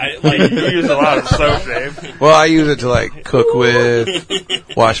 You use a lot of soap, Dave. Well, I use it to cook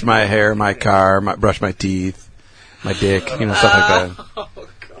with, wash my hair, my car, brush my teeth, my dick, stuff like that.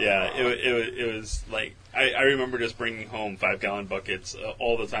 yeah, it was like I remember just bringing home 5-gallon buckets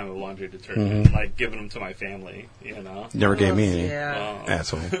all the time of laundry detergent, giving them to my family. You know, Never gave me any. Yeah.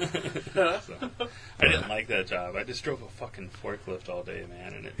 Asshole. So, I didn't like that job. I just drove a fucking forklift all day,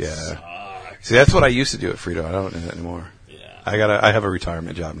 man, and it sucked. See, that's what I used to do at Frito. I don't do that anymore. Yeah. I have a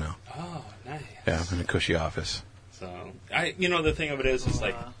retirement job now. Oh, nice. Yeah, I'm in a cushy office. So, the thing of it is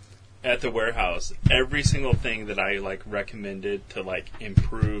at the warehouse, every single thing that I recommended to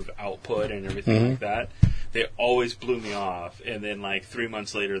improve output and everything like that, they always blew me off. And then 3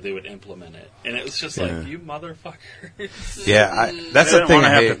 months later, they would implement it, and it was just you motherfuckers. Yeah, that's They the don't thing want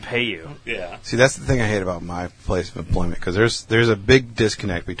to I have hate. to pay you. Yeah. See, that's the thing I hate about my place of employment because there's a big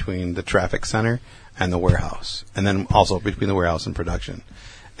disconnect between the traffic center and the warehouse, and then also between the warehouse and production.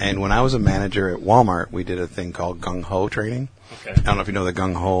 And when I was a manager at Walmart, we did a thing called Gung Ho training. Okay. I don't know if you know the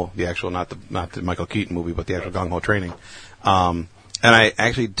Gung Ho, the actual, not the Michael Keaton movie, but the actual Gung Ho training. And I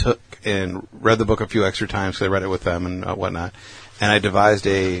actually took and read the book a few extra times because I read it with them and whatnot. And I devised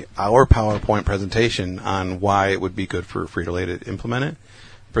our PowerPoint presentation on why it would be good for Frito-Lay to implement it.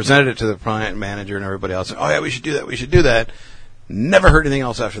 Presented it to the client manager and everybody else. Oh yeah, we should do that. Never heard anything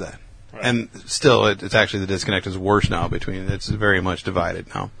else after that. Right. And still, it's actually the disconnect is worse now between. It's very much divided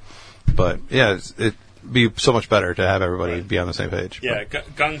now. But yeah, it'd be so much better to have everybody be on the same page. Yeah,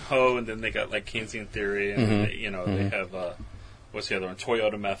 Gung Ho, and then they got like Keynesian theory, and they have what's the other one?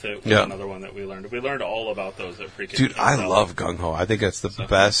 Toyota Method. Was another one that we learned. We learned all about those at pre-K. Dude, I love Gung Ho. I think it's the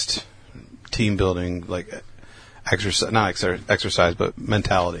best team building exercise, but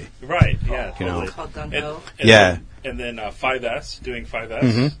mentality. Right. Yeah. Totally. Called Gung Ho. And then 5S, doing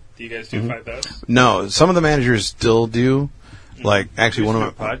 5S. Do you guys do 5S? No, some of the managers still do. Like, actually, one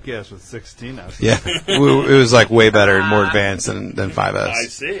of my podcast with 16 of yeah, it was like way better and more advanced than 5S. I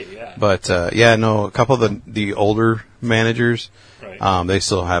see, yeah. But a couple of the older managers, right. They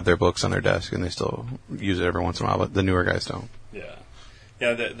still have their books on their desk and they still use it every once in a while. But the newer guys don't.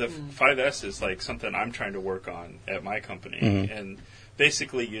 Yeah. The 5S is like something I'm trying to work on at my company, and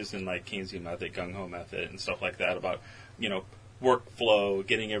basically using like Keynesian method, Gung Ho method, and stuff like that about workflow,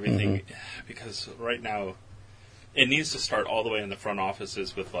 getting everything because right now. It needs to start all the way in the front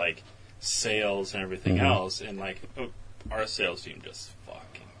offices with like sales and everything else, and like our sales team just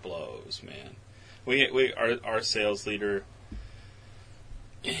fucking blows, man. Our sales leader,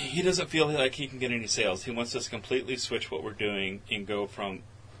 he doesn't feel like he can get any sales. He wants us to completely switch what we're doing and go from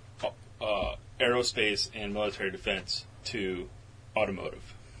aerospace and military defense to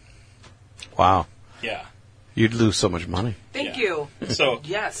automotive. Wow. Yeah. You'd lose so much money. Thank you. So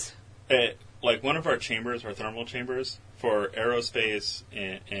yes. Like one of our chambers, our thermal chambers for aerospace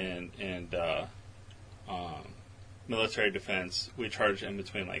and military defense, we charge in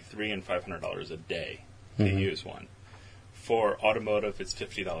between like $300 and $500 a day to use one. For automotive, it's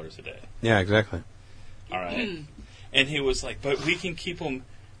 $50 a day. Yeah, exactly. All right. And he was like, "But we can keep them."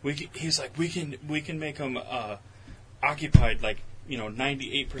 He's like, "We can make them occupied like."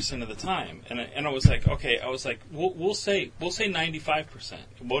 98% of the time, and I was like, okay, we'll say 95%.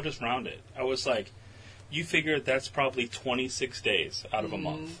 We'll just round it. I was like, you figure that's probably 26 days out of a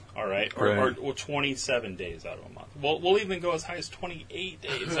month, all right, or 27 days out of a month. We'll even go as high as 28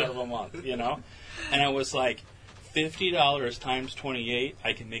 days out of a month, And I was like, $50 times 28,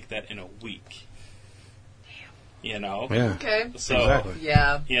 I can make that in a week. Yeah. Okay. So exactly.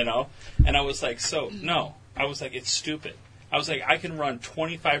 Yeah. And I was like, no. I was like, it's stupid. I was like, I can run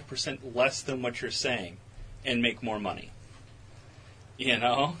 25% less than what you're saying and make more money. And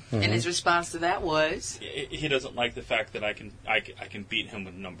his response to that was? He doesn't like the fact that I can beat him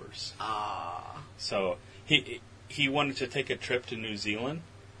with numbers. So he wanted to take a trip to New Zealand,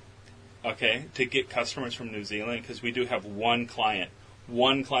 okay, to get customers from New Zealand, because we do have one client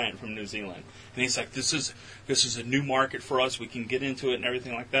from New Zealand. And he's like, this is a new market for us. We can get into it and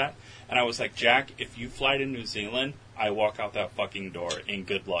everything like that. And I was like, Jack, if you fly to New Zealand, I walk out that fucking door, and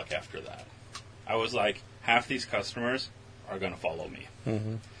good luck after that. I was like, half these customers are going to follow me.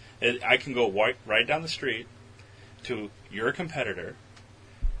 I can go right down the street to your competitor,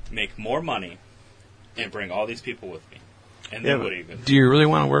 make more money, and bring all these people with me. And then what even? Do you really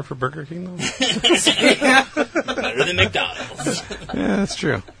want to work for Burger King, though? Better than McDonald's. Yeah, that's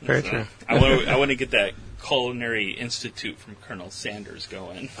true. Very true. I want to get that Culinary Institute from Colonel Sanders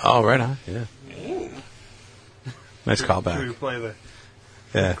going. Oh, right on. Yeah. Nice callback. Should we play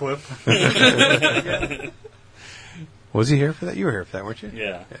the clip? Was he here for that? You were here for that, weren't you?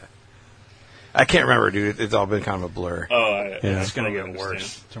 Yeah. I can't remember, dude. It's all been kind of a blur. Oh, it's going to get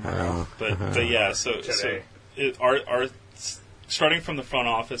worse tomorrow. But yeah, so our starting from the front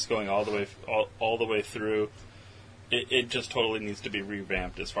office, going all the way through, it just totally needs to be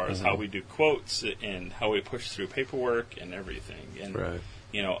revamped as far as how we do quotes and how we push through paperwork and everything. And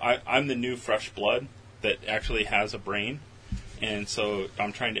I'm the new fresh blood that actually has a brain, and so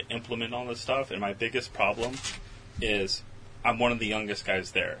I'm trying to implement all this stuff. And my biggest problem is I'm one of the youngest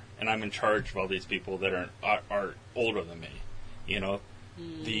guys there, and I'm in charge of all these people that are older than me.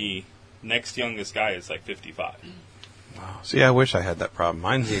 The next youngest guy is like 55. Wow. See, I wish I had that problem.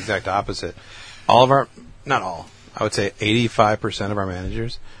 Mine's the exact opposite. Not all, I would say 85% of our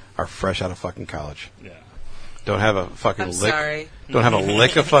managers are fresh out of fucking college. Yeah. Don't have a fucking sorry. Don't have a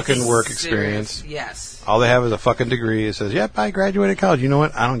lick of fucking work experience. Yes. All they have is a fucking degree. It says, yep, I graduated college. You know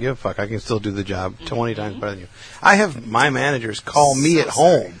what? I don't give a fuck. I can still do the job 20 times better than you. I have my managers call me at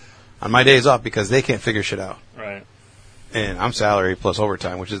home on my days off because they can't figure shit out. Right. and I'm salary plus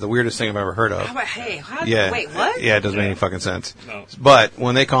overtime, which is the weirdest thing I've ever heard of. How about, wait, what? Yeah, it doesn't make any fucking sense. No. But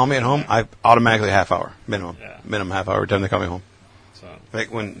when they call me at home, I automatically half hour minimum. Yeah. Minimum half hour every time they call me home. So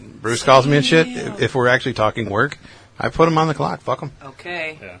Like when Bruce calls me and shit, if we're actually talking work, I put him on the clock. Fuck him.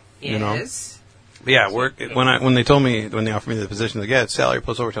 Okay. yeah. You know? Yes. But yeah, work. When they offered me the position to get salary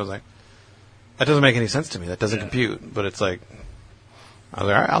plus overtime, I was like, that doesn't make any sense to me. That doesn't compute. But it's like, I was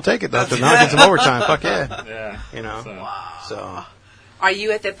like, all right, I'll take it. That's now I get some overtime. Fuck yeah. Yeah. You know. So Are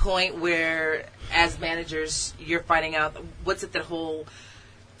you at that point where, as managers, you're finding out what's it that whole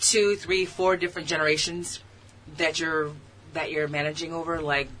 2, 3, 4 different generations that you're managing over,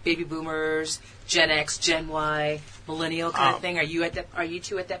 like baby boomers, Gen X, Gen Y, millennial kind of thing? Are you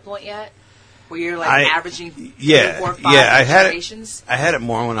two at that point yet? Where you're like averaging 3, 4, 5 generations? I had it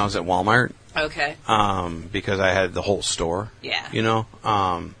more when I was at Walmart. Okay. Because I had the whole store. Yeah. You know.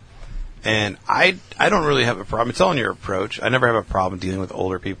 And I don't really have a problem. It's all in your approach. I never have a problem dealing with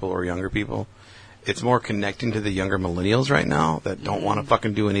older people or younger people. It's more connecting to the younger millennials right now that don't want to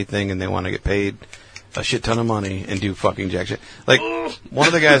fucking do anything and they want to get paid a shit ton of money and do fucking jack shit. Like, one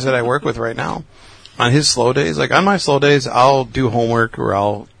of the guys that I work with right now, on his slow days, like on my slow days, I'll do homework or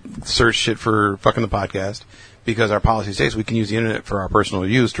I'll search shit for fucking the podcast because our policy states we can use the internet for our personal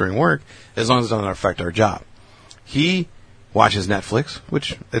use during work as long as it doesn't affect our job. He watches Netflix,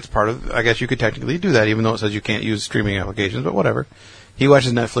 which it's part of, I guess you could technically do that even though it says you can't use streaming applications, but whatever. He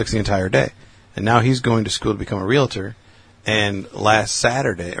watches Netflix the entire day. And now he's going to school to become a realtor. And last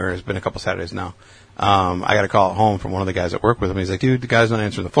Saturday, or it's been a couple Saturdays now, I got a call at home from one of the guys that work with him. He's like, dude, the guy's not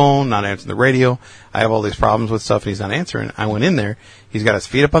answering the phone, not answering the radio. I have all these problems with stuff and he's not answering. I went in there. He's got his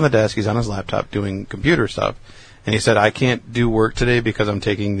feet up on the desk. He's on his laptop doing computer stuff. And he said, I can't do work today because I'm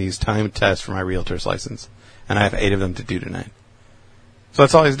taking these timed tests for my realtor's license. And I have 8 of them to do tonight. So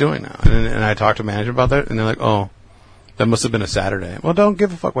that's all he's doing now. And I talked to manager about that and they're like, oh, that must have been a Saturday. Well, don't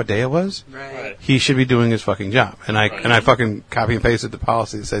give a fuck what day it was. Right. He should be doing his fucking job. And I fucking copy and pasted the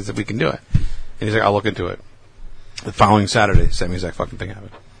policy that says that we can do it. And he's like, I'll look into it. The following Saturday, same exact fucking thing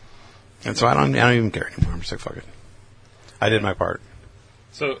happened. And so I don't even care anymore. I'm just like, fuck it. I did my part.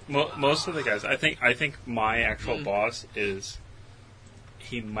 So most of the guys, I think my actual boss is,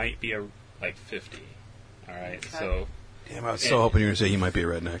 he might be like 50. All right, okay. So. Damn, I was so hoping you were going to say he might be a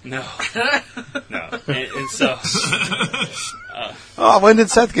redneck. No. And so. When did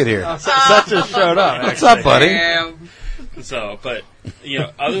Seth get here? Seth just showed up. What's up, buddy? Damn. So, but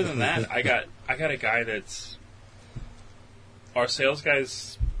other than that, I got a guy that's, our sales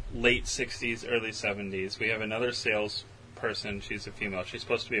guy's late 60s, early 70s. We have another sales person. She's a female. She's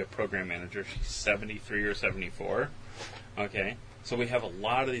supposed to be a program manager. She's 73 or 74. Okay. So we have a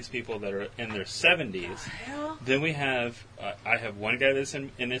lot of these people that are in their 70s. Then we have, I have one guy that's in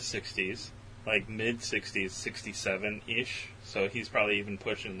his 60s, like mid-60s, 67-ish. So he's probably even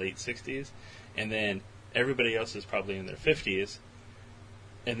pushing late 60s. And then everybody else is probably in their 50s.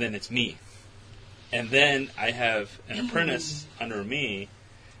 And then it's me. And then I have an apprentice under me,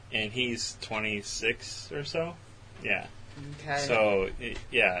 and he's 26 or so. Yeah. Okay. So,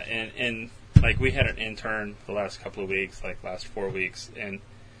 yeah, and like we had an intern the last couple of weeks, like last 4 weeks, and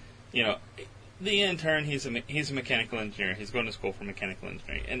the intern, he's a mechanical engineer. He's going to school for mechanical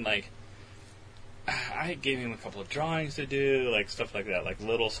engineering, and like I gave him a couple of drawings to do, like stuff like that, like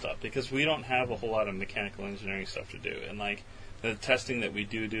little stuff, because we don't have a whole lot of mechanical engineering stuff to do, and like the testing that we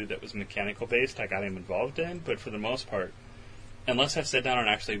do that was mechanical based, I got him involved in, but for the most part, unless I sit down and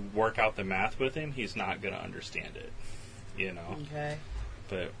actually work out the math with him, he's not going to understand it, Okay.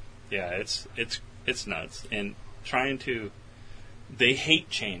 But yeah, it's nuts, and they hate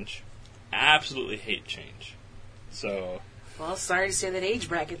change, absolutely hate change. So, well, sorry to say that age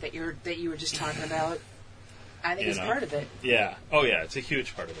bracket that you were just talking about, I think it's part of it. Yeah. Oh yeah, it's a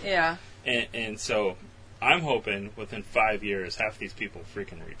huge part of it. Yeah. And so I'm hoping within 5 years half these people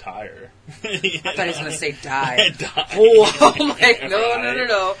freaking retire. I thought he was going to say die. Die. Oh, I'm like,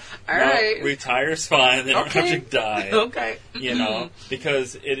 no. All right. Retire's fine. They don't have to die. Okay.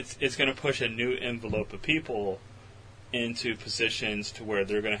 Because it's going to push a new envelope of people into positions to where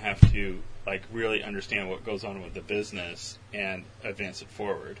they're going to have to like really understand what goes on with the business and advance it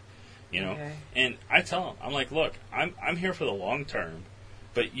forward. Okay. And I tell them, I'm like, look, I'm here for the long term.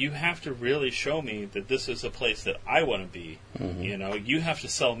 But you have to really show me that this is a place that I want to be. Mm-hmm. You have to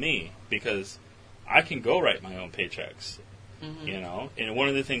sell me because I can go write my own paychecks. Mm-hmm. And one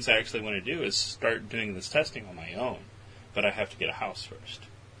of the things I actually want to do is start doing this testing on my own. But I have to get a house first.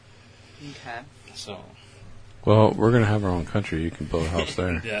 Okay. So. Well, we're going to have our own country. You can build a house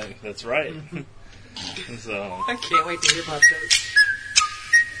there. Yeah, that's right. So. I can't wait to hear about this.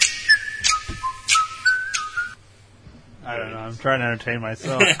 I don't know. I'm trying to entertain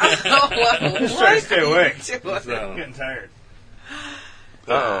myself. I'm just trying to stay awake. So, I'm getting tired.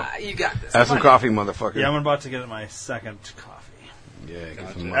 You got this. Have some coffee, motherfucker. Yeah, I'm about to get my second coffee. Yeah, get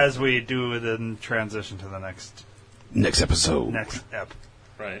Gotcha. some more. As we do then transition to the next episode. ep.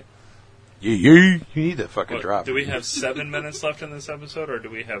 right. Yeah. You need that fucking What, drop. do we have 7 minutes left in this episode, or do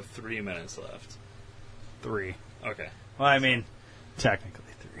we have 3 minutes left? 3. Okay, Well, I mean, technically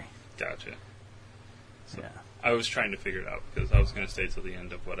 3. gotcha. Yeah. I was trying to figure it out because I was going to stay till the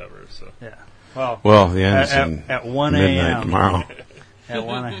end of whatever. So Yeah. Well, Well, the end at 1 midnight a.m. tomorrow. At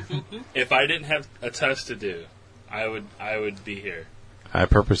 1 a.m. if I didn't have a test to do, I would be here. I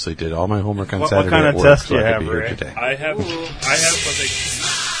purposely did all my homework on What Saturday kind at of work test so do you I could have, be here Ray? today. I have something.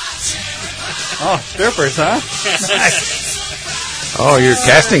 Oh, strippers, huh? Oh, your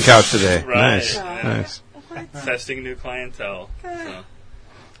casting couch today. Right. Nice. Testing new clientele. So.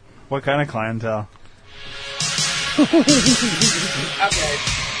 What kind of clientele? Okay.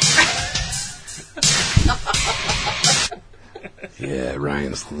 Yeah,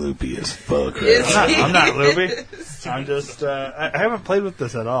 Ryan's loopy as fuck. Is he? I'm not Luby. I'm just, I haven't played with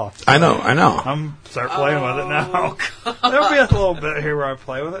this at all. I know. I'm start playing with it now. There'll be a little bit here where I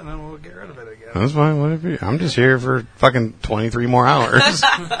play with it, and then we'll get rid of it again. That's fine. Whatever. I'm just here for fucking 23 more hours.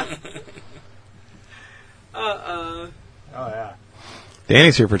 Oh, yeah.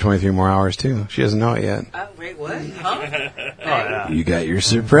 Danny's here for 23 more hours, too. She doesn't know it yet. Wait, what? Huh? Oh, yeah. You got your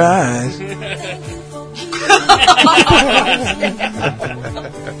surprise.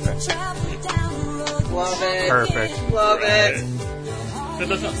 Love it. Perfect. Love it. Who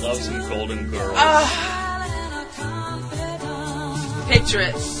doesn't love some Golden Girls? Picture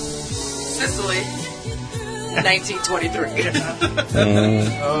it. Sicily. 1923.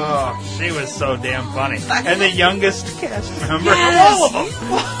 Oh, she was so damn funny. And the youngest cast member of Yes. all of them.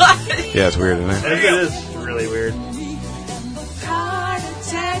 What? Yeah, it's weird, isn't it? It is really weird.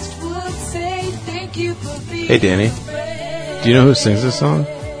 Hey, Danny. Do you know who sings this song?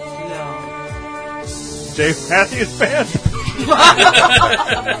 No. Dave Matthews Band.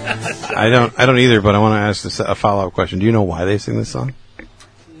 I don't either, but I want to ask a follow-up question. Do you know why they sing this song?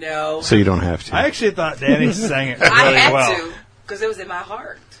 No. So you don't have to. I actually thought Danny sang it really I had well. to, because it was in my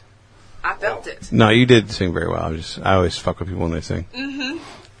heart. I felt it. No, you did sing very well. I always fuck with people when they sing.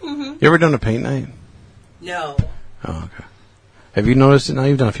 Mm-hmm. You ever done a paint night? No. Oh, okay. Have you noticed it now?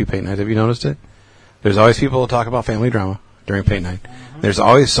 You've done a few paint nights. Have you noticed it? There's always people who talk about family drama during paint night. There's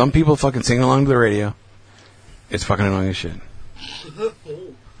always some people fucking singing along to the radio. It's fucking annoying as shit.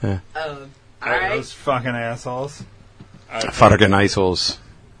 Yeah. All right. Those fucking assholes. Fucking assholes.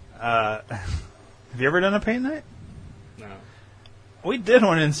 Have you ever done a paint night? No. We did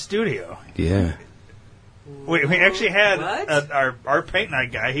one in studio. Yeah. We actually had What? our paint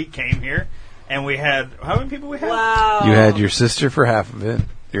night guy. He came here, and we had how many people we had? Wow. You had your sister for half of it.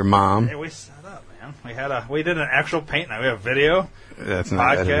 Your mom. Hey, we set up, man. We did an actual paint night. We have video, That's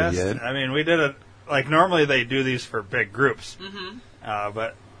not edited podcast. yet. I mean, we did it like normally they do these for big groups,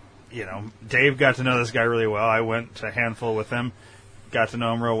 but you know, Dave got to know this guy really well. I went to Handful with him, got to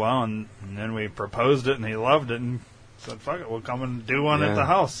know him real well, and then we proposed it, and he loved it, and said, "Fuck it, we'll come and do one at Yeah. the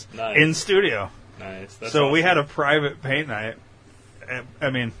house Nice. in studio." Nice. That's So we awesome. had a private paint night. I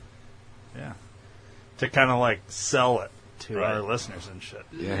mean, yeah, to kind of like sell it to Right. our listeners and shit.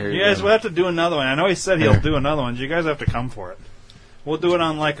 Yeah, here You guys go. will have to do another one. I know he said he'll There. do another one. You guys have to come for it. We'll do it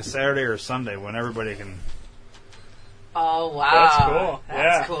on like a Saturday or Sunday when everybody can. Oh, wow. That's cool.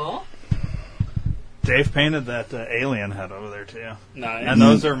 That's Yeah. cool. Dave painted that alien head over there too, Nice. and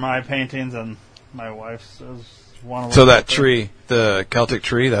those are my paintings, and my wife's is one of them. So that tree, the Celtic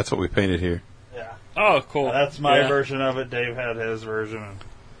tree, that's what we painted here. Yeah, Oh, cool. that's my Yeah. version of it. Dave had his version.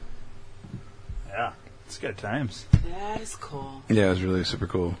 And yeah, it's good times. That is cool. Yeah, it was really super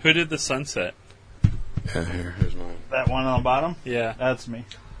cool. Who did the sunset? Yeah, here's mine. That one on the bottom, Yeah. that's me.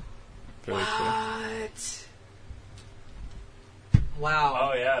 Very cool. What?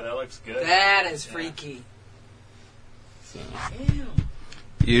 Wow. Oh, yeah, that looks good. That is freaky. So, Ew.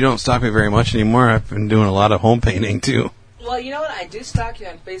 You don't stalk me very much anymore. I've been doing a lot of home painting too. Well, you know what? I do stalk you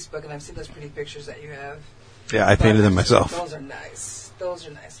on Facebook, and I've seen those pretty pictures that you have. Yeah, I painted them myself. Those are nice. Those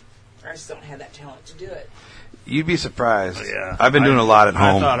are nice. I just don't have that talent to do it. You'd be surprised. Yeah, I've been doing a lot at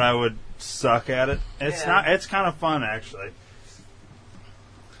I home. thought I would suck at it. It's Yeah. not. It's kind of fun actually.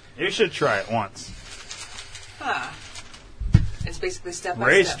 You should try it once. Huh. It's basically step by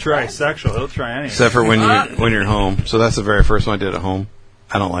Ray's step. right? trisexual. He'll try anything. Except for when you're home. So that's the very first one I did at home.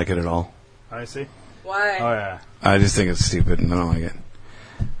 I don't like it at all. I see. Why? Oh yeah. I just think it's stupid and I don't like it.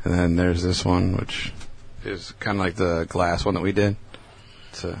 And then there's this one, which is kind of like the glass one that we did.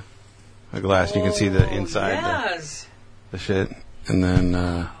 It's a glass. You can see the inside. Yes. the shit. And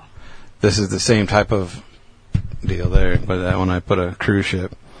then this is the same type of deal there, but that one I put a cruise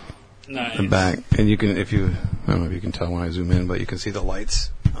ship Nice. in the back. And you can, I don't know if you can tell when I zoom in, but you can see the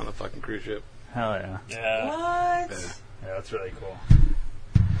lights on the fucking cruise ship. Hell yeah. Yeah. What? Yeah, that's really cool.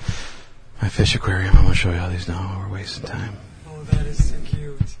 My fish aquarium, I'm going to show you all these now. We're wasting time. Oh, that is too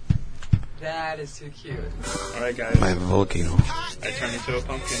cute. That is too cute. All right, guys. My volcano. I turned into a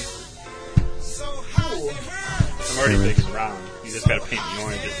pumpkin. Cool. I'm already big and round. You just gotta paint the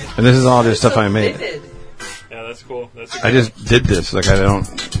oranges. And this is all just stuff I made. Vivid. Yeah, that's cool. That's I just did this. Like, I'm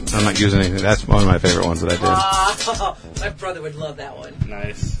not using anything. That's one of my favorite ones that I did. Oh, my brother would love that one.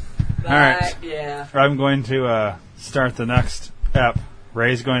 nice. All right. Yeah. I'm going to start the next ep.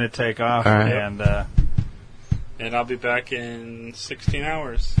 Ray's going to take off, All right. and And I'll be back in 16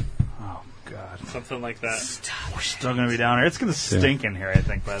 hours. oh god, Something like that. we're still going to be down here. It's going to stink in here, I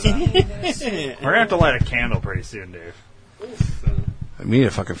think, by then. We're going to have to light a candle pretty soon, Dave. We need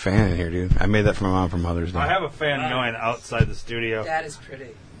a fucking fan in here, dude. I made that for my mom for Mother's Day. I have a fan going outside the studio, That is pretty.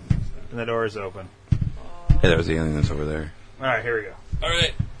 and the door is open. Yeah, that was the alien that's over there. All right, here we go. All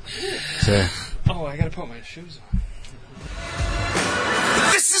right. So, Oh, I gotta put my shoes on.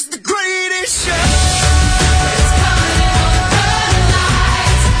 This is the greatest show.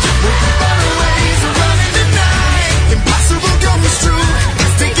 Impossible comes true.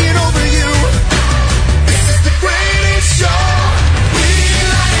 It's taking over you. This is the greatest show. We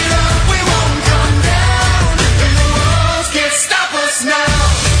light it up. We won't come down. And the walls can't stop us now.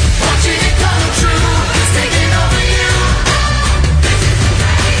 Watching it come true. It's taking over you.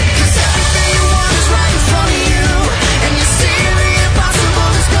 'Cause everything you want is right in front of you. And you see the impossible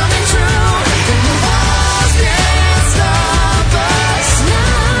is coming true. And the walls can't stop us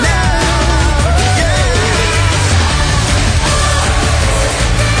now. Yeah.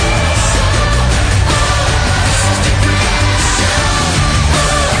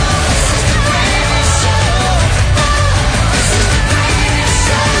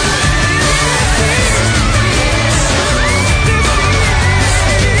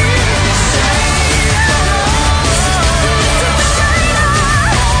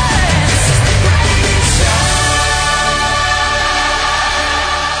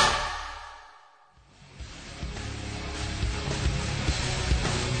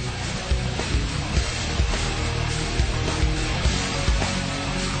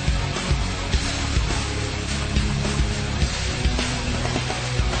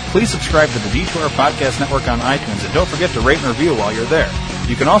 Please subscribe to the D2R Podcast Network on iTunes, and don't forget to rate and review while you're there.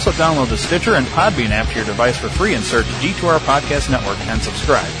 You can also download the Stitcher and Podbean app to your device for free and search D2R Podcast Network and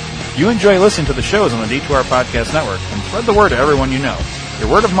subscribe. If you enjoy listening to the shows on the D2R Podcast Network, then spread the word to everyone you know. Your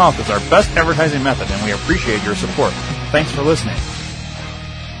word of mouth is our best advertising method, and we appreciate your support. Thanks for listening.